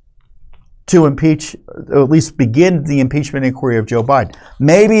to impeach, or at least begin the impeachment inquiry of Joe Biden.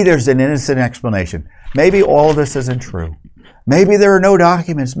 Maybe there's an innocent explanation. Maybe all of this isn't true. Maybe there are no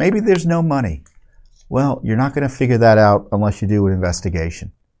documents. Maybe there's no money. Well, you're not going to figure that out unless you do an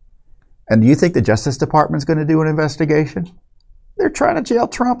investigation. And do you think the Justice Department's going to do an investigation? They're trying to jail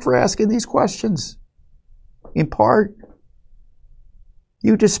Trump for asking these questions. In part,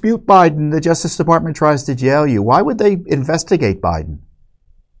 you dispute Biden, the Justice Department tries to jail you. Why would they investigate Biden?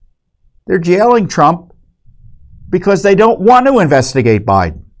 They're jailing Trump because they don't want to investigate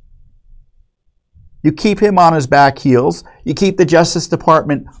Biden. You keep him on his back heels. You keep the Justice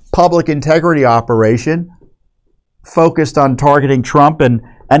Department public integrity operation focused on targeting Trump and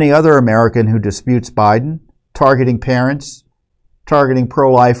any other American who disputes Biden, targeting parents, targeting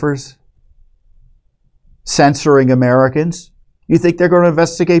pro-lifers, censoring Americans. You think they're going to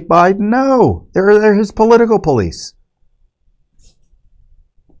investigate Biden? No, they're his political police.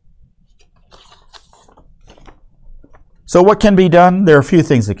 So what can be done? There are a few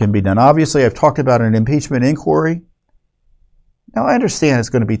things that can be done. Obviously, I've talked about an impeachment inquiry. Now, I understand it's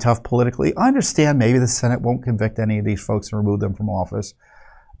going to be tough politically. I understand maybe the Senate won't convict any of these folks and remove them from office.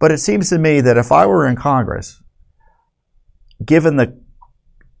 But it seems to me that if I were in Congress, given the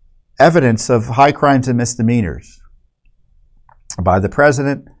evidence of high crimes and misdemeanors by the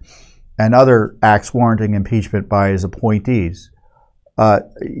president and other acts warranting impeachment by his appointees,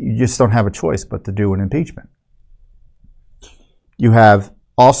 you just don't have a choice but to do an impeachment. You have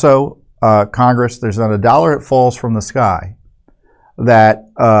also Congress, there's not a dollar that falls from the sky that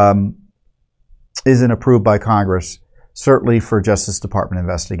isn't approved by Congress, certainly for Justice Department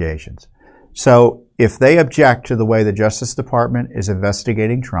investigations. So if they object to the way the Justice Department is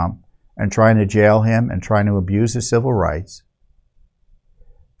investigating Trump and trying to jail him and trying to abuse his civil rights,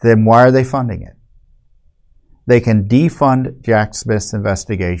 then why are they funding it? They can defund Jack Smith's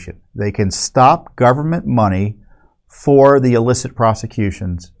investigation. They can stop government money for the illicit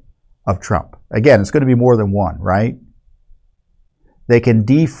prosecutions of Trump. Again, it's going to be more than one, right? They can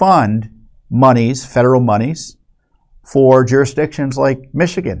defund monies, federal monies, for jurisdictions like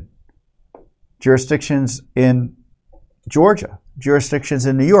Michigan, jurisdictions in Georgia, jurisdictions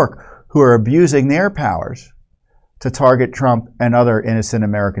in New York, who are abusing their powers to target Trump and other innocent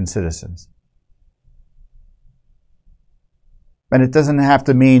American citizens. And it doesn't have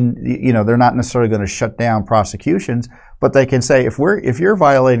to mean, they're not necessarily going to shut down prosecutions, but they can say, if you're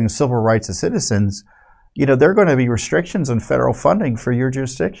violating civil rights of citizens, there are going to be restrictions on federal funding for your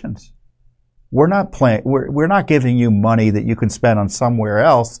jurisdictions. We're not giving you money that you can spend on somewhere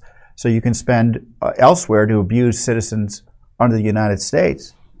else, so you can spend elsewhere to abuse citizens under the United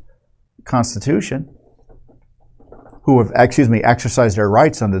States Constitution, who have, exercised their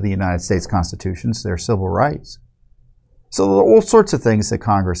rights under the United States Constitutions, their civil rights. So there are all sorts of things that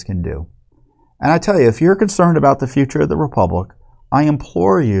Congress can do. And I tell you, if you're concerned about the future of the Republic, I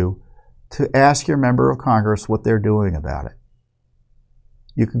implore you to ask your member of Congress what they're doing about it.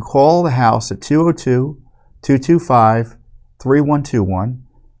 You can call the House at 202-225-3121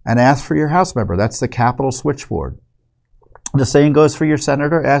 and ask for your House member. That's the Capitol switchboard. The same goes for your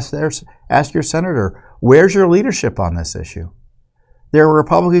senator. Ask your senator, where's your leadership on this issue? There are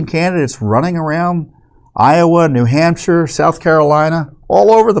Republican candidates running around Iowa, New Hampshire, South Carolina,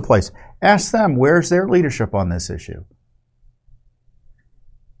 all over the place. Ask them, where's their leadership on this issue?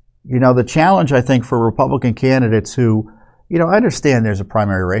 The challenge, I think, for Republican candidates who, I understand there's a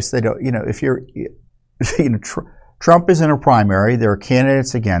primary race. They don't, if you're, Trump is in a primary, there are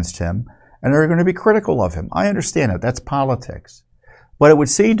candidates against him, and they're going to be critical of him. I understand it. That's politics. But it would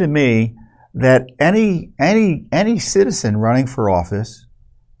seem to me that any citizen running for office,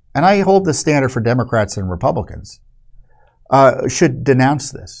 and I hold the standard for Democrats and Republicans, should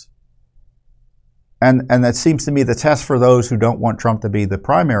denounce this. And that seems to me the test for those who don't want Trump to be the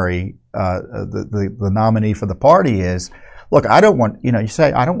primary, the nominee for the party is, look, I don't want, you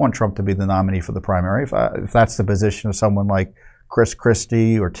say, I don't want Trump to be the nominee for the primary if that's the position of someone like Chris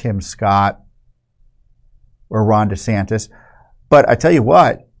Christie or Tim Scott or Ron DeSantis. But I tell you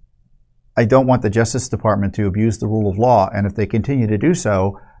what, I don't want the Justice Department to abuse the rule of law. And if they continue to do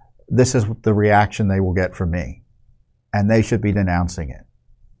so, this is the reaction they will get from me. And they should be denouncing it.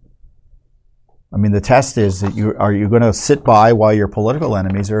 I mean, the test is that are you going to sit by while your political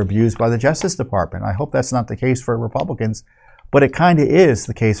enemies are abused by the Justice Department? I hope that's not the case for Republicans, but it kind of is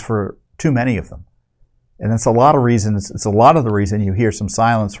the case for too many of them. And that's a lot of reasons. It's a lot of the reason you hear some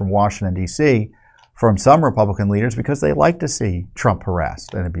silence from Washington, D.C., from some Republican leaders, because they like to see Trump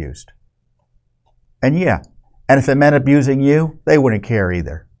harassed and abused. And yeah, and if it meant abusing you, they wouldn't care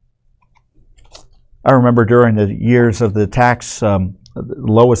either. I remember during the years of the tax,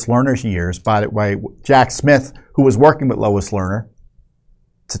 Lois Lerner's years, by the way, Jack Smith, who was working with Lois Lerner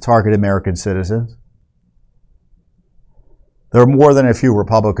to target American citizens. There are more than a few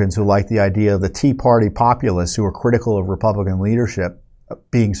Republicans who like the idea of the Tea Party populists who are critical of Republican leadership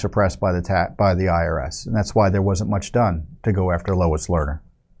being suppressed by the IRS. And that's why there wasn't much done to go after Lois Lerner.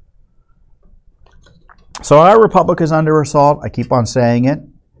 So our republic is under assault. I keep on saying it.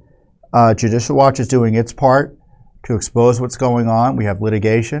 Judicial Watch is doing its part to expose what's going on. We have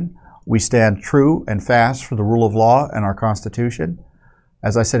litigation. We stand true and fast for the rule of law and our Constitution.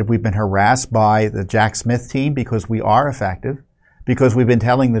 As I said, we've been harassed by the Jack Smith team because we are effective, because we've been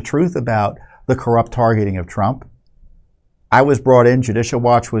telling the truth about the corrupt targeting of Trump. I was brought in, Judicial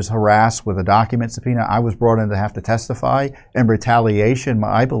Watch was harassed with a document subpoena. I was brought in to have to testify in retaliation,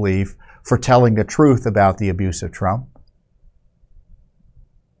 I believe, for telling the truth about the abuse of Trump.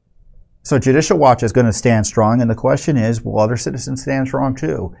 So Judicial Watch is going to stand strong, and the question is, will other citizens stand strong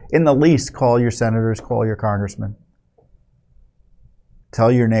too? In the least, call your senators, call your congressmen. Tell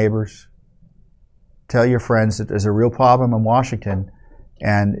your neighbors, tell your friends that there's a real problem in Washington,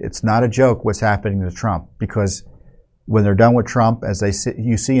 and it's not a joke what's happening to Trump, because when they're done with Trump, as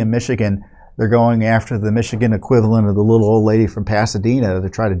you see in Michigan, they're going after the Michigan equivalent of the little old lady from Pasadena to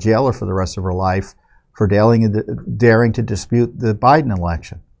try to jail her for the rest of her life for daring to dispute the Biden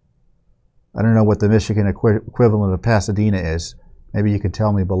election. I don't know what the Michigan equivalent of Pasadena is. Maybe you could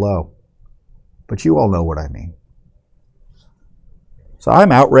tell me below. But you all know what I mean. So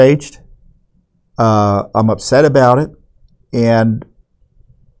I'm outraged. I'm upset about it. And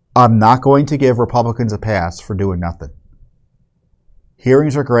I'm not going to give Republicans a pass for doing nothing.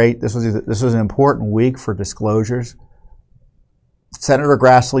 Hearings are great. This was an important week for disclosures. Senator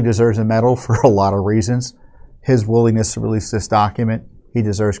Grassley deserves a medal for a lot of reasons. His willingness to release this document, he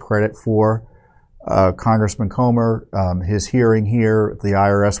deserves credit for. Congressman Comer, his hearing here, the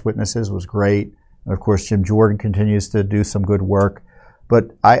IRS witnesses was great. And of course, Jim Jordan continues to do some good work.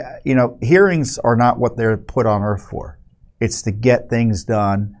 But hearings are not what they're put on earth for. It's to get things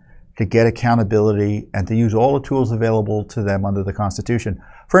done, to get accountability, and to use all the tools available to them under the Constitution.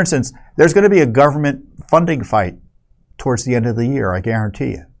 For instance, there's going to be a government funding fight towards the end of the year, I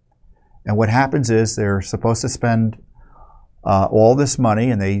guarantee you. And what happens is they're supposed to spend all this money,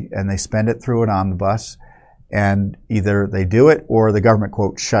 and they spend it through an omnibus, and either they do it or the government,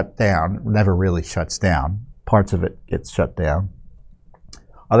 quote, shut down. Never really shuts down. Parts of it gets shut down.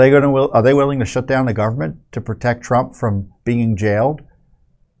 Are they willing to shut down the government to protect Trump from being jailed?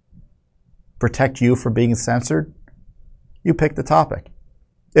 Protect you from being censored? You pick the topic.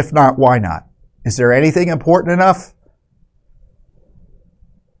 If not, why not? Is there anything important enough?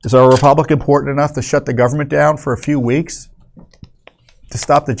 Is our republic important enough to shut the government down for a few weeks? To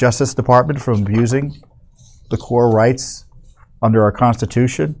stop the Justice Department from abusing the core rights under our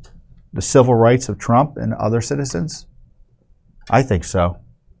Constitution, the civil rights of Trump and other citizens? I think so.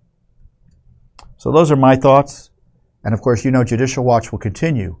 So those are my thoughts. And of course, Judicial Watch will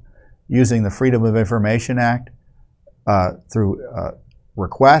continue using the Freedom of Information Act through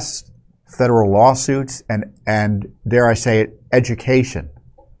requests, federal lawsuits, and dare I say it, education.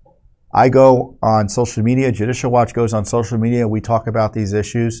 I go on social media, Judicial Watch goes on social media, we talk about these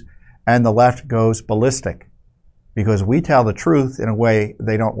issues, and the left goes ballistic because we tell the truth in a way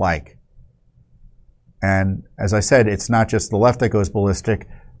they don't like. And as I said, it's not just the left that goes ballistic.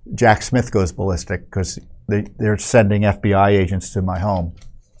 Jack Smith goes ballistic because they're sending FBI agents to my home.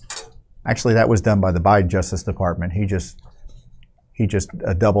 Actually, that was done by the Biden Justice Department. He just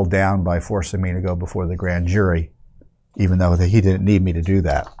doubled down by forcing me to go before the grand jury, even though he didn't need me to do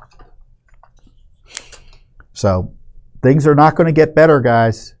that. So things are not going to get better,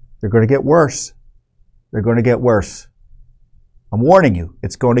 guys. They're going to get worse. They're going to get worse. I'm warning you,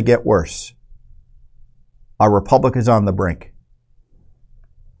 it's going to get worse. Our republic is on the brink.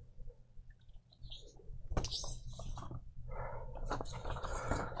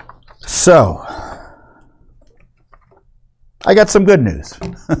 So, I got some good news.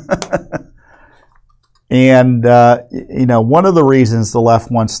 And, one of the reasons the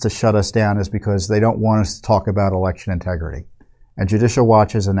left wants to shut us down is because they don't want us to talk about election integrity. And Judicial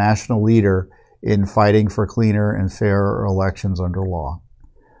Watch is a national leader in fighting for cleaner and fairer elections under law.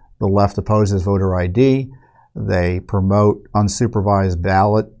 The left opposes voter ID. They promote unsupervised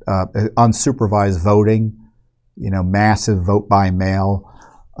unsupervised voting, massive vote by mail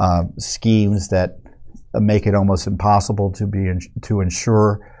schemes that make it almost impossible to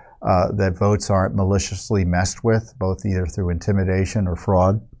ensure that votes aren't maliciously messed with, both either through intimidation or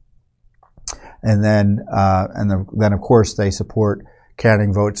fraud. And then of course they support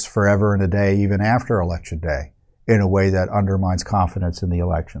counting votes forever and a day, even after Election Day, in a way that undermines confidence in the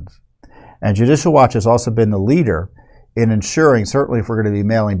elections. And Judicial Watch has also been the leader in ensuring, certainly if we're going to be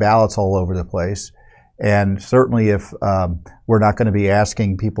mailing ballots all over the place, and certainly if we're not going to be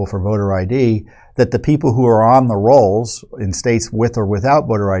asking people for voter ID, that the people who are on the rolls in states with or without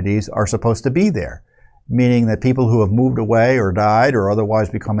voter IDs are supposed to be there, meaning that people who have moved away or died or otherwise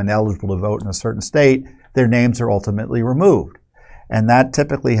become ineligible to vote in a certain state, their names are ultimately removed. And that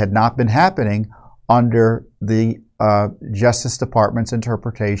typically had not been happening under the Justice Department's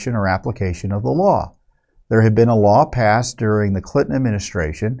interpretation or application of the law. There had been a law passed during the Clinton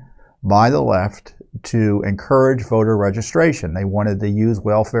administration by the left to encourage voter registration. They wanted to use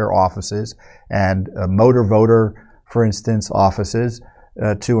welfare offices and motor voter, for instance, offices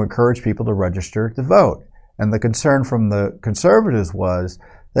to encourage people to register to vote. And the concern from the conservatives was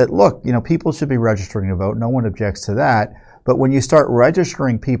that, look, people should be registering to vote. No one objects to that. But when you start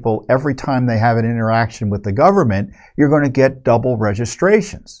registering people every time they have an interaction with the government, you're going to get double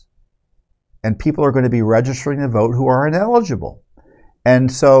registrations. And people are going to be registering to vote who are ineligible.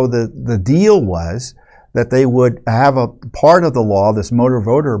 And so the deal was that they would have a part of the law, this motor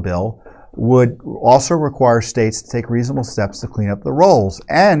voter bill, would also require states to take reasonable steps to clean up the rolls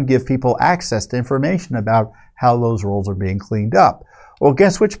and give people access to information about how those rolls are being cleaned up. Well,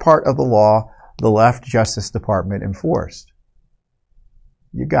 guess which part of the law the left Justice Department enforced?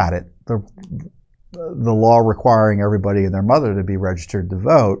 You got it. The law requiring everybody and their mother to be registered to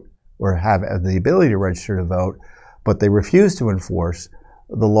vote or have the ability to register to vote, but they refused to enforce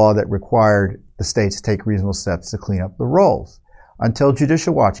the law that required the states to take reasonable steps to clean up the rolls until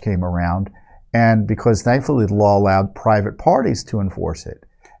Judicial Watch came around, and because thankfully the law allowed private parties to enforce it.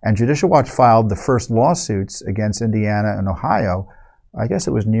 And Judicial Watch filed the first lawsuits against Indiana and Ohio. I guess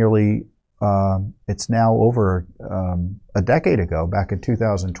it was it's now over a decade ago. Back in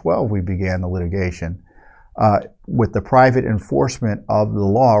 2012, we began the litigation with the private enforcement of the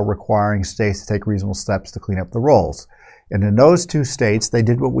law requiring states to take reasonable steps to clean up the rolls. And in those two states, they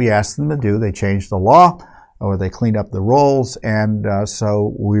did what we asked them to do. They changed the law, or they cleaned up the rolls, and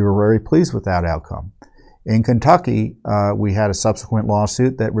so we were very pleased with that outcome. In Kentucky, we had a subsequent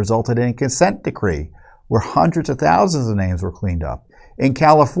lawsuit that resulted in a consent decree where hundreds of thousands of names were cleaned up. In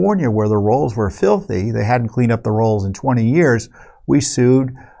California, where the rolls were filthy, they hadn't cleaned up the rolls in 20 years, we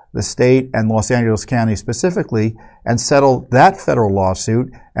sued the state and Los Angeles County specifically and settled that federal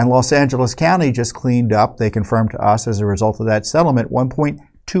lawsuit, and Los Angeles County just cleaned up, they confirmed to us as a result of that settlement,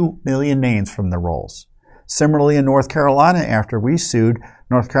 1.2 million names from the rolls. Similarly, in North Carolina, after we sued,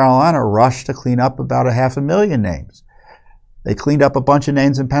 North Carolina rushed to clean up about 500,000 names. They cleaned up a bunch of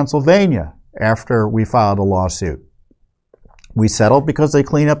names in Pennsylvania after we filed a lawsuit. We settled because they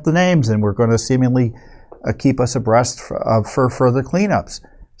cleaned up the names and were going to seemingly keep us abreast for further cleanups.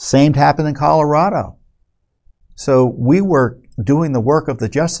 Same happened in Colorado. So we were doing the work of the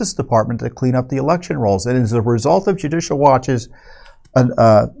Justice Department to clean up the election rolls. And as a result of Judicial Watch's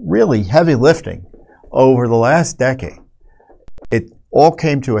really heavy lifting over the last decade, it all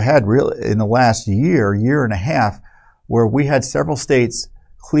came to a head really in the last year and a half, where we had several states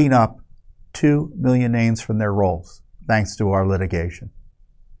clean up 2 million names from their rolls, thanks to our litigation.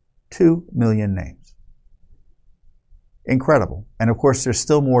 2 million names. Incredible. And of course, there's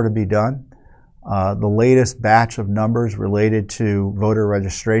still more to be done. The latest batch of numbers related to voter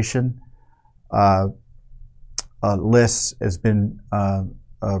registration lists has been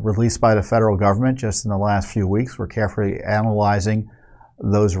released by the federal government just in the last few weeks. We're carefully analyzing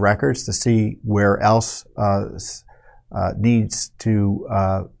those records to see where else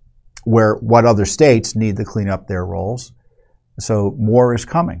what other states need to clean up their rolls. So more is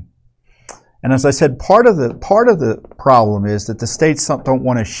coming. And as I said, part of the problem is that the states don't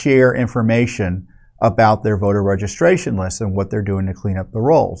want to share information about their voter registration lists and what they're doing to clean up the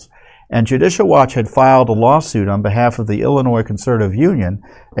rolls. And Judicial Watch had filed a lawsuit on behalf of the Illinois Conservative Union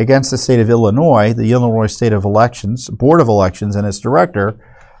against the state of Illinois, the Illinois State of Elections, Board of Elections, and its director,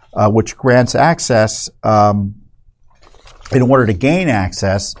 which grants access in order to gain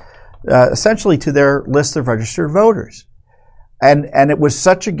access essentially to their list of registered voters. And it was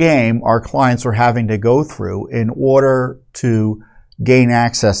such a game our clients were having to go through in order to gain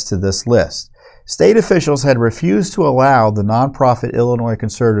access to this list. State officials had refused to allow the nonprofit Illinois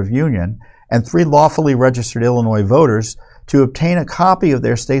Conservative Union and 3 lawfully registered Illinois voters to obtain a copy of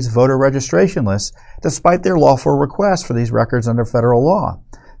their state's voter registration list, despite their lawful request for these records under federal law.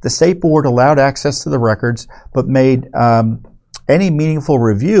 the state board allowed access to the records, but made any meaningful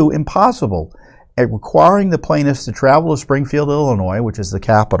review impossible, requiring the plaintiffs to travel to Springfield, Illinois, which is the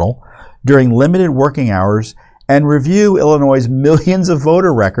capital, during limited working hours and review Illinois' millions of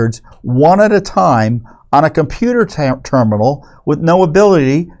voter records one at a time on a computer terminal with no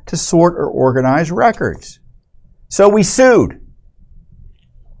ability to sort or organize records. So we sued.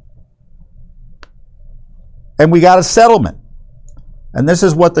 And we got a settlement. And this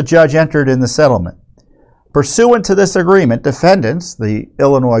is what the judge entered in the settlement. Pursuant to this agreement, defendants, the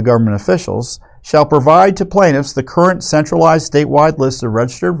Illinois government officials, shall provide to plaintiffs the current centralized statewide list of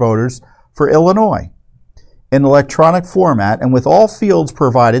registered voters for Illinois in electronic format and with all fields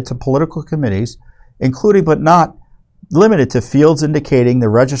provided to political committees, including but not limited to fields indicating the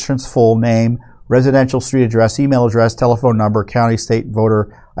registrant's full name, residential street address, email address, telephone number, county, state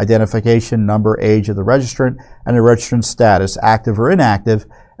voter identification number, age of the registrant, and the registrant's status, active or inactive,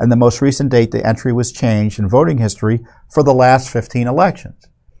 and the most recent date the entry was changed in voting history for the last 15 elections.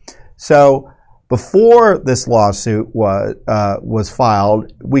 So before this lawsuit was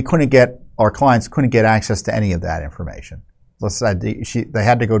filed, our clients couldn't get access to any of that information. They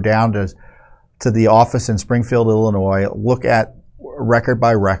had to go down to the office in Springfield, Illinois, look at record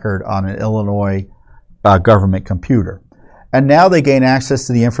by record on an Illinois government computer. And now they gain access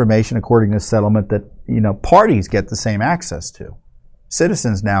to the information according to settlement that, parties get the same access to.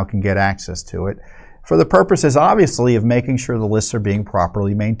 Citizens now can get access to it for the purposes, obviously, of making sure the lists are being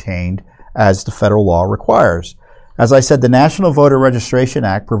properly maintained as the federal law requires. As I said, the National Voter Registration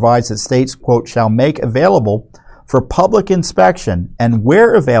Act provides that states, quote, shall make available for public inspection and,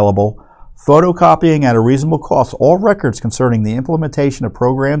 where available, photocopying at a reasonable cost all records concerning the implementation of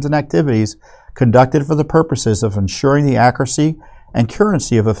programs and activities conducted for the purposes of ensuring the accuracy and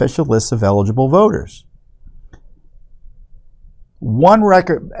currency of official lists of eligible voters. One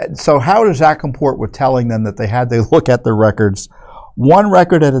record. So how does that comport with telling them that they had to look at the records one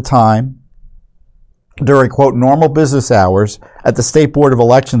record at a time during, quote, normal business hours at the State Board of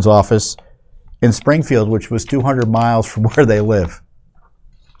Elections office in Springfield, which was 200 miles from where they live?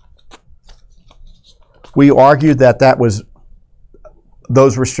 We argued that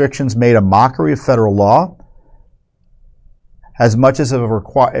those restrictions made a mockery of federal law, as much as there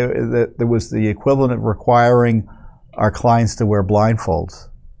was the equivalent of requiring our clients to wear blindfolds.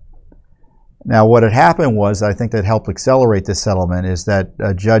 Now, what had happened was, I think that helped accelerate this settlement, is that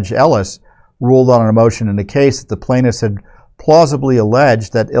Judge Ellis ruled on a motion in the case that the plaintiffs had plausibly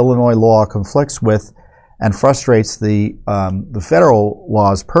alleged that Illinois law conflicts with and frustrates the federal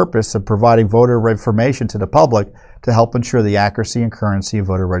law's purpose of providing voter information to the public to help ensure the accuracy and currency of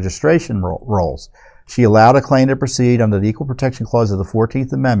voter registration rolls. She allowed a claim to proceed under the Equal Protection Clause of the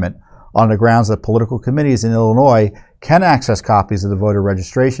 14th Amendment on the grounds that political committees in Illinois can access copies of the voter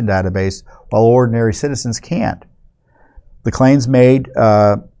registration database while ordinary citizens can't. The claims made,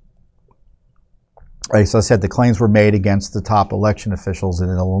 as I said, the claims were made against the top election officials in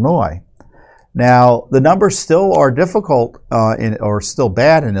Illinois. Now, the numbers still are difficult or still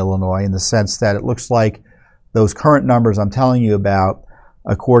bad in Illinois, in the sense that it looks like those current numbers I'm telling you about,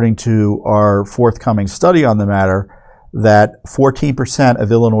 according to our forthcoming study on the matter, that 14%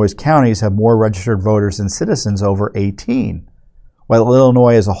 of Illinois' counties have more registered voters than citizens over 18, while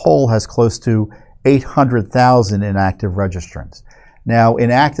Illinois as a whole has close to 800,000 inactive registrants. Now,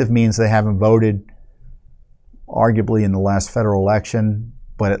 inactive means they haven't voted, arguably, in the last federal election,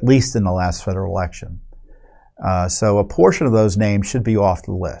 but at least in the last federal election. So a portion of those names should be off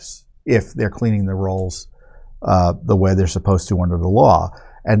the list if they're cleaning the rolls the way they're supposed to under the law.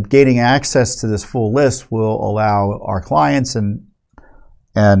 And gaining access to this full list will allow our clients and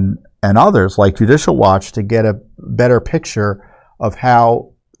others like Judicial Watch to get a better picture of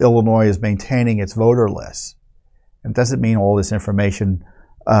how Illinois is maintaining its voter lists. It doesn't mean all this information,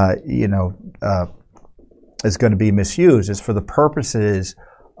 is going to be misused. It's for the purposes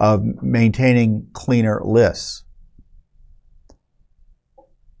of maintaining cleaner lists.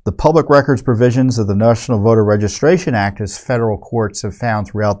 The public records provisions of the National Voter Registration Act, as federal courts have found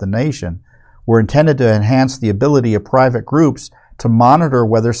throughout the nation, were intended to enhance the ability of private groups to monitor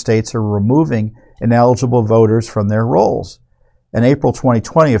whether states are removing ineligible voters from their rolls. In April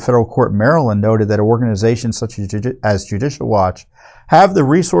 2020, a federal court in Maryland noted that organizations such as Judicial Watch have the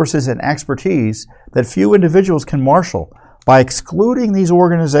resources and expertise that few individuals can marshal. By excluding these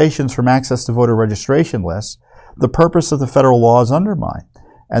organizations from access to voter registration lists, the purpose of the federal law is undermined,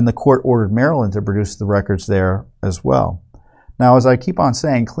 and the court ordered Maryland to produce the records there as well. Now, as I keep on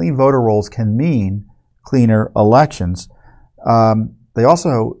saying, clean voter rolls can mean cleaner elections.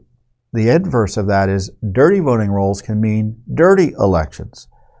 The adverse of that is dirty voting rolls can mean dirty elections.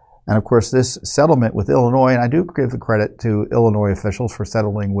 And of course, this settlement with Illinois, and I do give the credit to Illinois officials for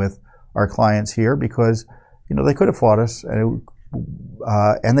settling with our clients here because, they could have fought us,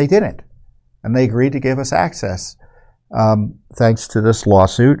 and they didn't. And they agreed to give us access thanks to this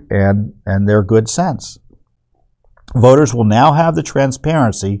lawsuit and their good sense. Voters will now have the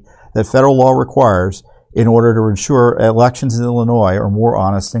transparency that federal law requires in order to ensure elections in Illinois are more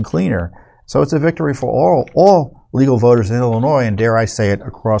honest and cleaner. So it's a victory for all legal voters in Illinois, and dare I say it,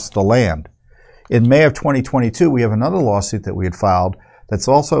 across the land. In May of 2022, we have another lawsuit that we had filed that's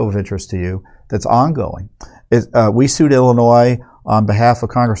also of interest to you, that's ongoing. We sued Illinois on behalf of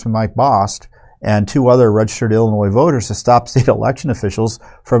Congressman Mike Bost and 2 other registered Illinois voters to stop state election officials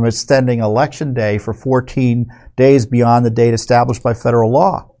from extending Election Day for 14 days beyond the date established by federal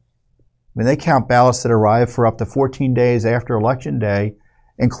law. I mean, they count ballots that arrive for up to 14 days after Election Day,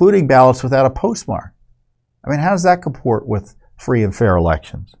 including ballots without a postmark. I mean, how does that comport with free and fair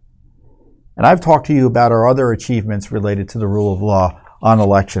elections? And I've talked to you about our other achievements related to the rule of law on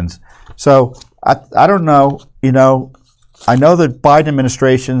elections. So I don't know, I know that Biden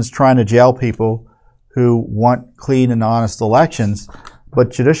administration's trying to jail people who want clean and honest elections,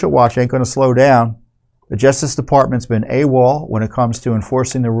 but Judicial Watch ain't going to slow down. The Justice Department's been AWOL when it comes to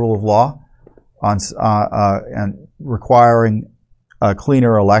enforcing the rule of law and requiring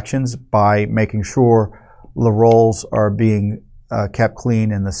cleaner elections by making sure the rolls are being kept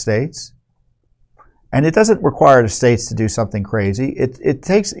clean in the states. And it doesn't require the states to do something crazy. It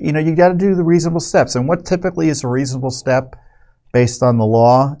takes, you got to do the reasonable steps. And what typically is a reasonable step based on the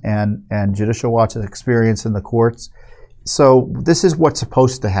law and Judicial Watch's experience in the courts? So this is what's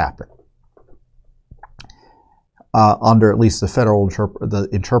supposed to happen under at least the federal the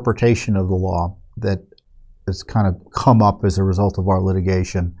interpretation of the law that has kind of come up as a result of our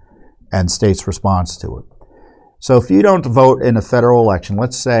litigation and states' response to it. So if you don't vote in a federal election,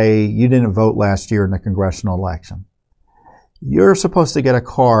 let's say you didn't vote last year in the congressional election, you're supposed to get a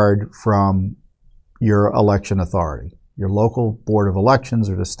card from your election authority, your local board of elections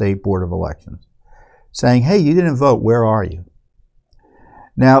or the state board of elections, saying, hey, you didn't vote, where are you?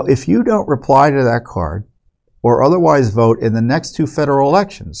 Now, if you don't reply to that card or otherwise vote in the next 2 federal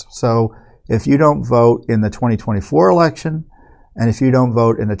elections, so if you don't vote in the 2024 election and if you don't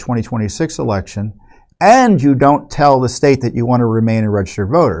vote in the 2026 election, and you don't tell the state that you want to remain a registered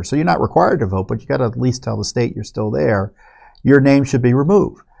voter, so you're not required to vote, but you got to at least tell the state you're still there, your name should be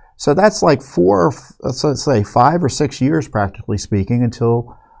removed. So that's like let's say 5 or 6 years, practically speaking,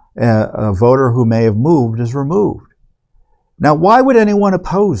 until a voter who may have moved is removed. Now, why would anyone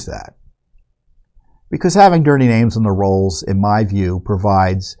oppose that? Because having dirty names on the rolls, in my view,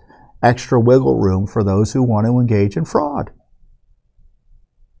 provides extra wiggle room for those who want to engage in fraud.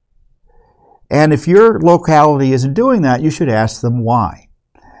 And if your locality isn't doing that, you should ask them why.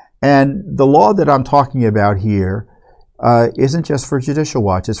 And the law that I'm talking about here isn't just for Judicial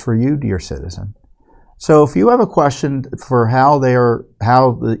Watch, it's for you, dear citizen. So if you have a question for how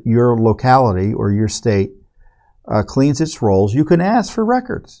your locality or your state cleans its rolls, you can ask for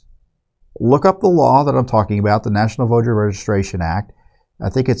records. Look up the law that I'm talking about, the National Voter Registration Act. I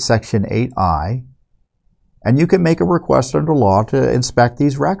think it's Section 8I. And you can make a request under law to inspect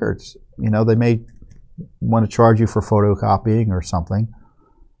these records. They may want to charge you for photocopying or something.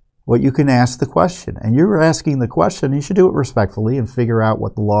 Well, you can ask the question. And you're asking the question, you should do it respectfully and figure out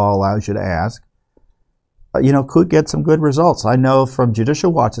what the law allows you to ask. Could get some good results. I know from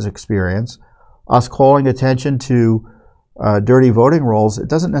Judicial Watch's experience, us calling attention to dirty voting rolls, it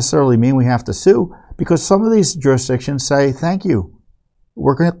doesn't necessarily mean we have to sue, because some of these jurisdictions say, thank you.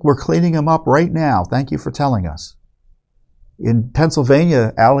 We're cleaning them up right now. Thank you for telling us. In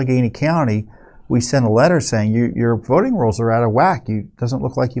Pennsylvania, Allegheny County, we sent a letter saying your voting rolls are out of whack. It doesn't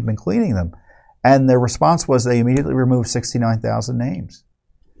look like you've been cleaning them. And their response was they immediately removed 69,000 names.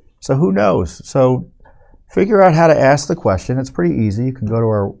 So who knows? So figure out how to ask the question. It's pretty easy. You can go to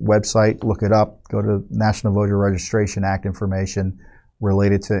our website, look it up, go to National Voter Registration Act information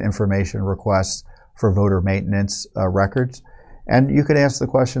related to information requests for voter maintenance records. And you can ask the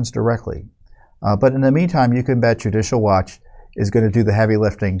questions directly. But in the meantime, you can bet Judicial Watch is going to do the heavy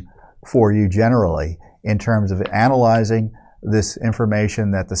lifting for you generally in terms of analyzing this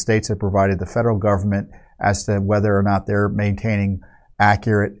information that the states have provided the federal government as to whether or not they're maintaining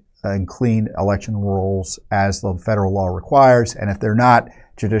accurate and clean election rolls as the federal law requires. And if they're not,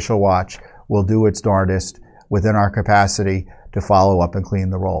 Judicial Watch will do its darndest within our capacity to follow up and clean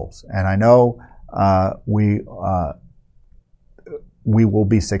the rolls. And I know we will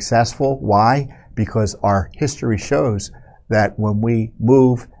be successful. Why? Because our history shows that when we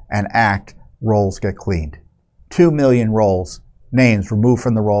move and act, rolls get cleaned. 2 million rolls names removed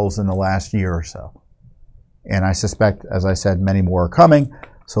from the rolls in the last year or so. And I suspect, as I said, many more are coming,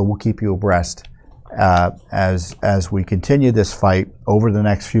 so we'll keep you abreast as we continue this fight over the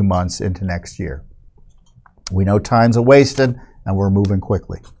next few months into next year. We know time's a wasted, and we're moving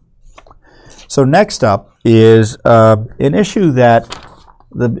quickly. So next up is an issue that,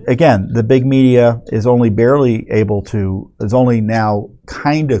 the big media is only is only now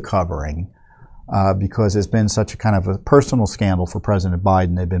kind of covering because it's been such a kind of a personal scandal for President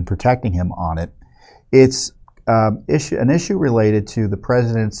Biden. They've been protecting him on it. It's an issue related to the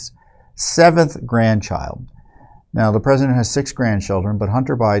president's 7th grandchild. Now, the president has 6 grandchildren, but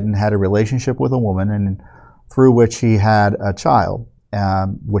Hunter Biden had a relationship with a woman and through which he had a child,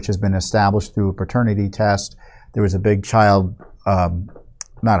 which has been established through a paternity test. There was a big child,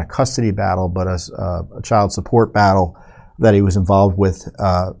 not a custody battle, but a child support battle that he was involved with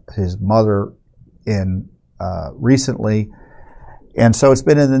his mother in recently. And so it's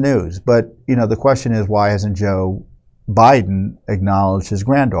been in the news. But, the question is, why hasn't Joe Biden acknowledged his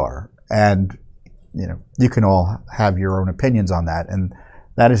granddaughter? And, you can all have your own opinions on that. And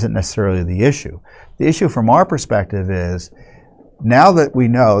that isn't necessarily the issue. The issue from our perspective is, now that we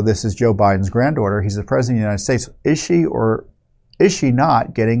know this is Joe Biden's granddaughter, he's the president of the United States, is she or is she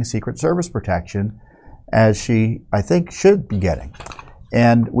not getting Secret Service protection as she, I think, should be getting?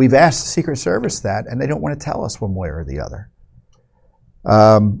 And we've asked the Secret Service that, and they don't want to tell us one way or the other.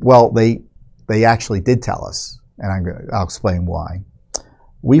 Well, they actually did tell us, and I'll explain why.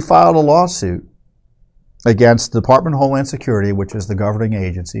 We filed a lawsuit against the Department of Homeland Security, which is the governing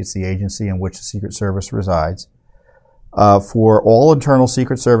agency. It's the agency in which the Secret Service resides, for all internal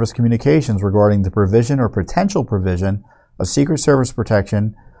Secret Service communications regarding the provision or potential provision of Secret Service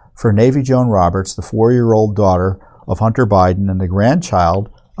protection for Navy Joan Roberts, the 4-year-old daughter of Hunter Biden and the grandchild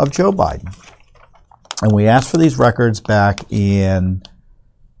of Joe Biden. And we asked for these records back in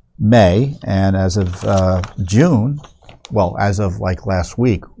May, and as of June, well, as of like last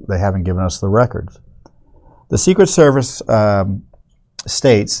week, they haven't given us the records. The Secret Service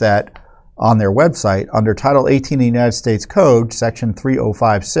states that on their website, under Title 18 of the United States Code, Section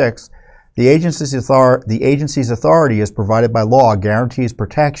 3056, the agency's authority as provided by law guarantees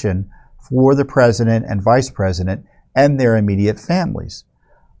protection for the president and vice president and their immediate families.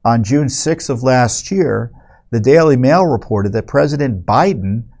 On June 6 of last year, the Daily Mail reported that President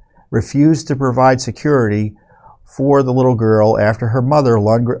Biden refused to provide security for the little girl after her mother,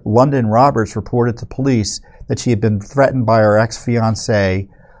 London Roberts, reported to police that she had been threatened by her ex-fiancé,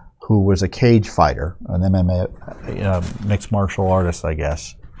 who was a cage fighter, an MMA mixed martial artist, I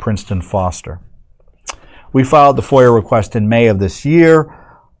guess, Princeton Foster. We filed the FOIA request in May of this year.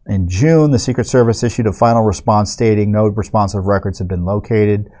 In June, the Secret Service issued a final response stating no responsive records had been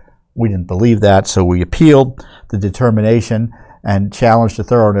located. We didn't believe that, so we appealed the determination and challenged the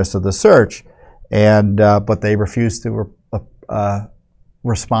thoroughness of the search. But they refused to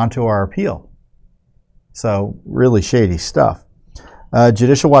respond to our appeal. So really shady stuff.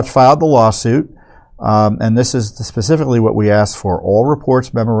 Judicial Watch filed the lawsuit, and this is specifically what we asked for: all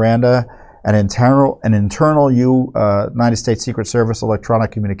reports, memoranda, and internal United States Secret Service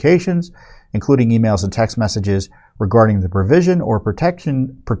electronic communications, including emails and text messages regarding the provision or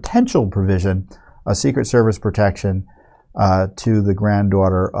potential provision of Secret Service protection to the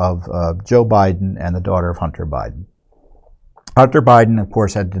granddaughter of Joe Biden and the daughter of Hunter Biden. Hunter Biden, of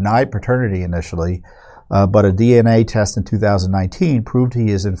course, had denied paternity initially, but a DNA test in 2019 proved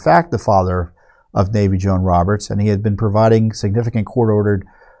he is in fact the father of Navy Joan Roberts, and he had been providing significant court-ordered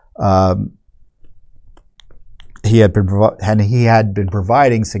he had been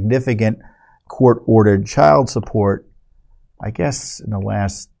providing significant court-ordered child support, I guess, in the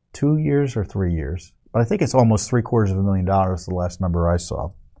last 2 years or 3 years. But I think it's almost $750,000, the last number I saw.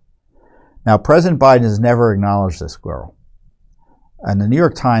 Now, President Biden has never acknowledged this girl. And the New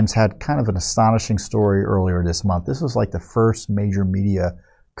York Times had kind of an astonishing story earlier this month. This was like the first major media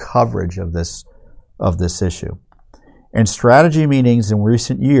coverage of this issue. In strategy meetings in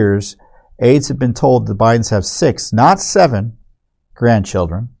recent years, aides have been told the Bidens have 6, not 7,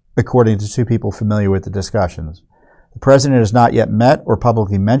 grandchildren, according to 2 people familiar with the discussions. The president has not yet met or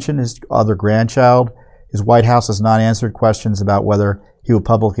publicly mentioned his other grandchild. His White House has not answered questions about whether he will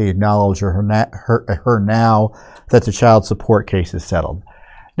publicly acknowledge her now that the child support case is settled.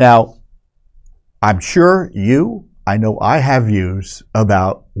 Now, I'm sure I know I have views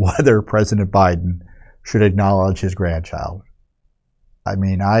about whether President Biden should acknowledge his grandchild. I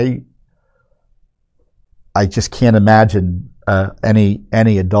mean, I just can't imagine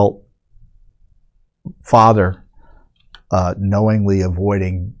any adult father knowingly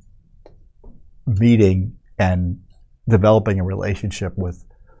avoiding meeting and developing a relationship with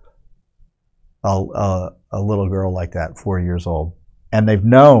a little girl like that, 4 years old. And they've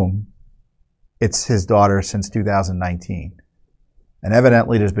known it's his daughter since 2019. And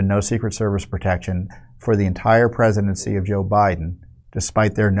evidently there's been no Secret Service protection for the entire presidency of Joe Biden,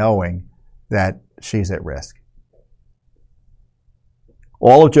 despite their knowing that she's at risk.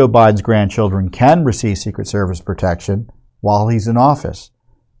 All of Joe Biden's grandchildren can receive Secret Service protection while he's in office.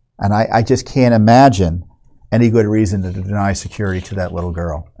 And I just can't imagine any good reason to deny security to that little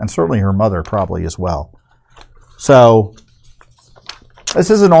girl. And certainly her mother probably as well. So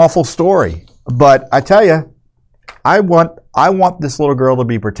this is an awful story. But I tell you, I want this little girl to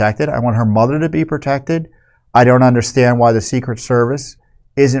be protected. I want her mother to be protected. I don't understand why the Secret Service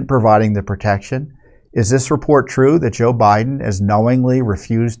isn't providing the protection. Is this report true that Joe Biden has knowingly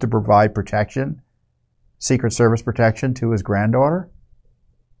refused to provide protection, Secret Service protection, to his granddaughter?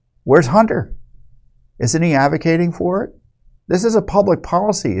 Where's Hunter? Isn't he advocating for it? This is a public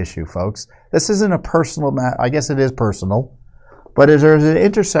policy issue, folks. This isn't a personal matter. I guess it is personal, but there's an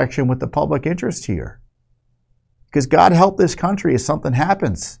intersection with the public interest here. Because God help this country if something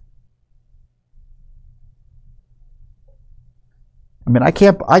happens. I mean, I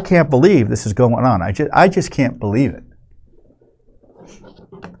can't believe this is going on. I just can't believe it.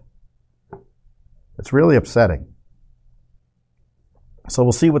 It's really upsetting. So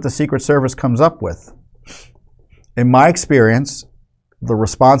we'll see what the Secret Service comes up with. In my experience, the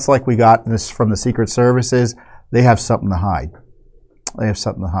response like we got this from the Secret Service is they have something to hide. They have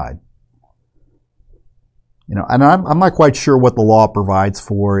something to hide. You know, and I'm not quite sure what the law provides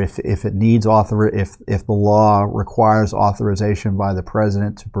for if it needs if the law requires authorization by the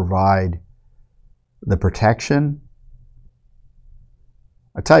president to provide the protection.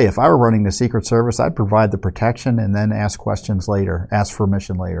 I tell you, if I were running the Secret Service, I'd provide the protection and then ask questions later, ask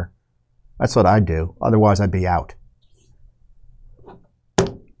permission later. That's what I'd do. Otherwise, I'd be out.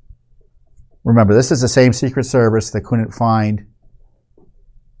 Remember, this is the same Secret Service that couldn't find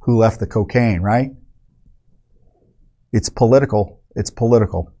who left the cocaine, right? It's political. It's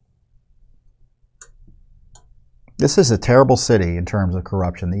political. This is a terrible city in terms of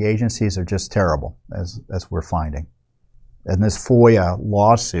corruption. The agencies are just terrible, as we're finding. And this FOIA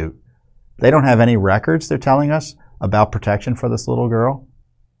lawsuit, they don't have any records, they're telling us, about protection for this little girl.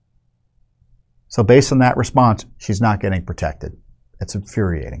 So based on that response, she's not getting protected. It's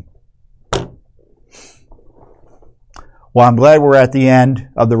infuriating. Well, I'm glad we're at the end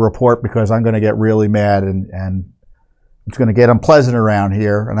of the report because I'm going to get really mad and it's going to get unpleasant around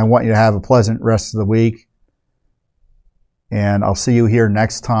here, and I want you to have a pleasant rest of the week. And I'll see you here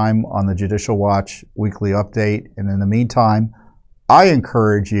next time on the Judicial Watch Weekly Update. And in the meantime, I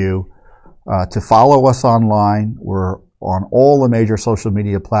encourage you to follow us online. We're on all the major social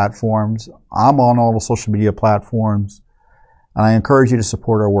media platforms. I'm on all the social media platforms. And I encourage you to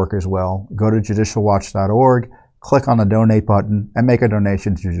support our work as well. Go to judicialwatch.org, click on the donate button, and make a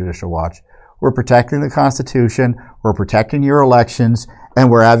donation to Judicial Watch. We're protecting the Constitution, we're protecting your elections, and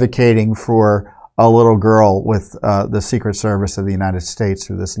we're advocating for a little girl with the Secret Service of the United States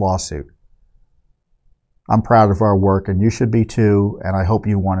through this lawsuit. I'm proud of our work, and you should be too, and I hope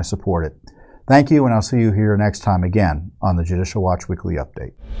you want to support it. Thank you, and I'll see you here next time again on the Judicial Watch Weekly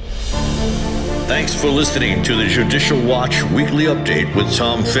Update. Thanks for listening to the Judicial Watch Weekly Update with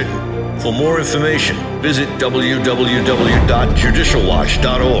Tom Fitton. For more information, visit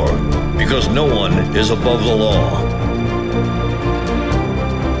www.judicialwatch.org, because no one is above the law.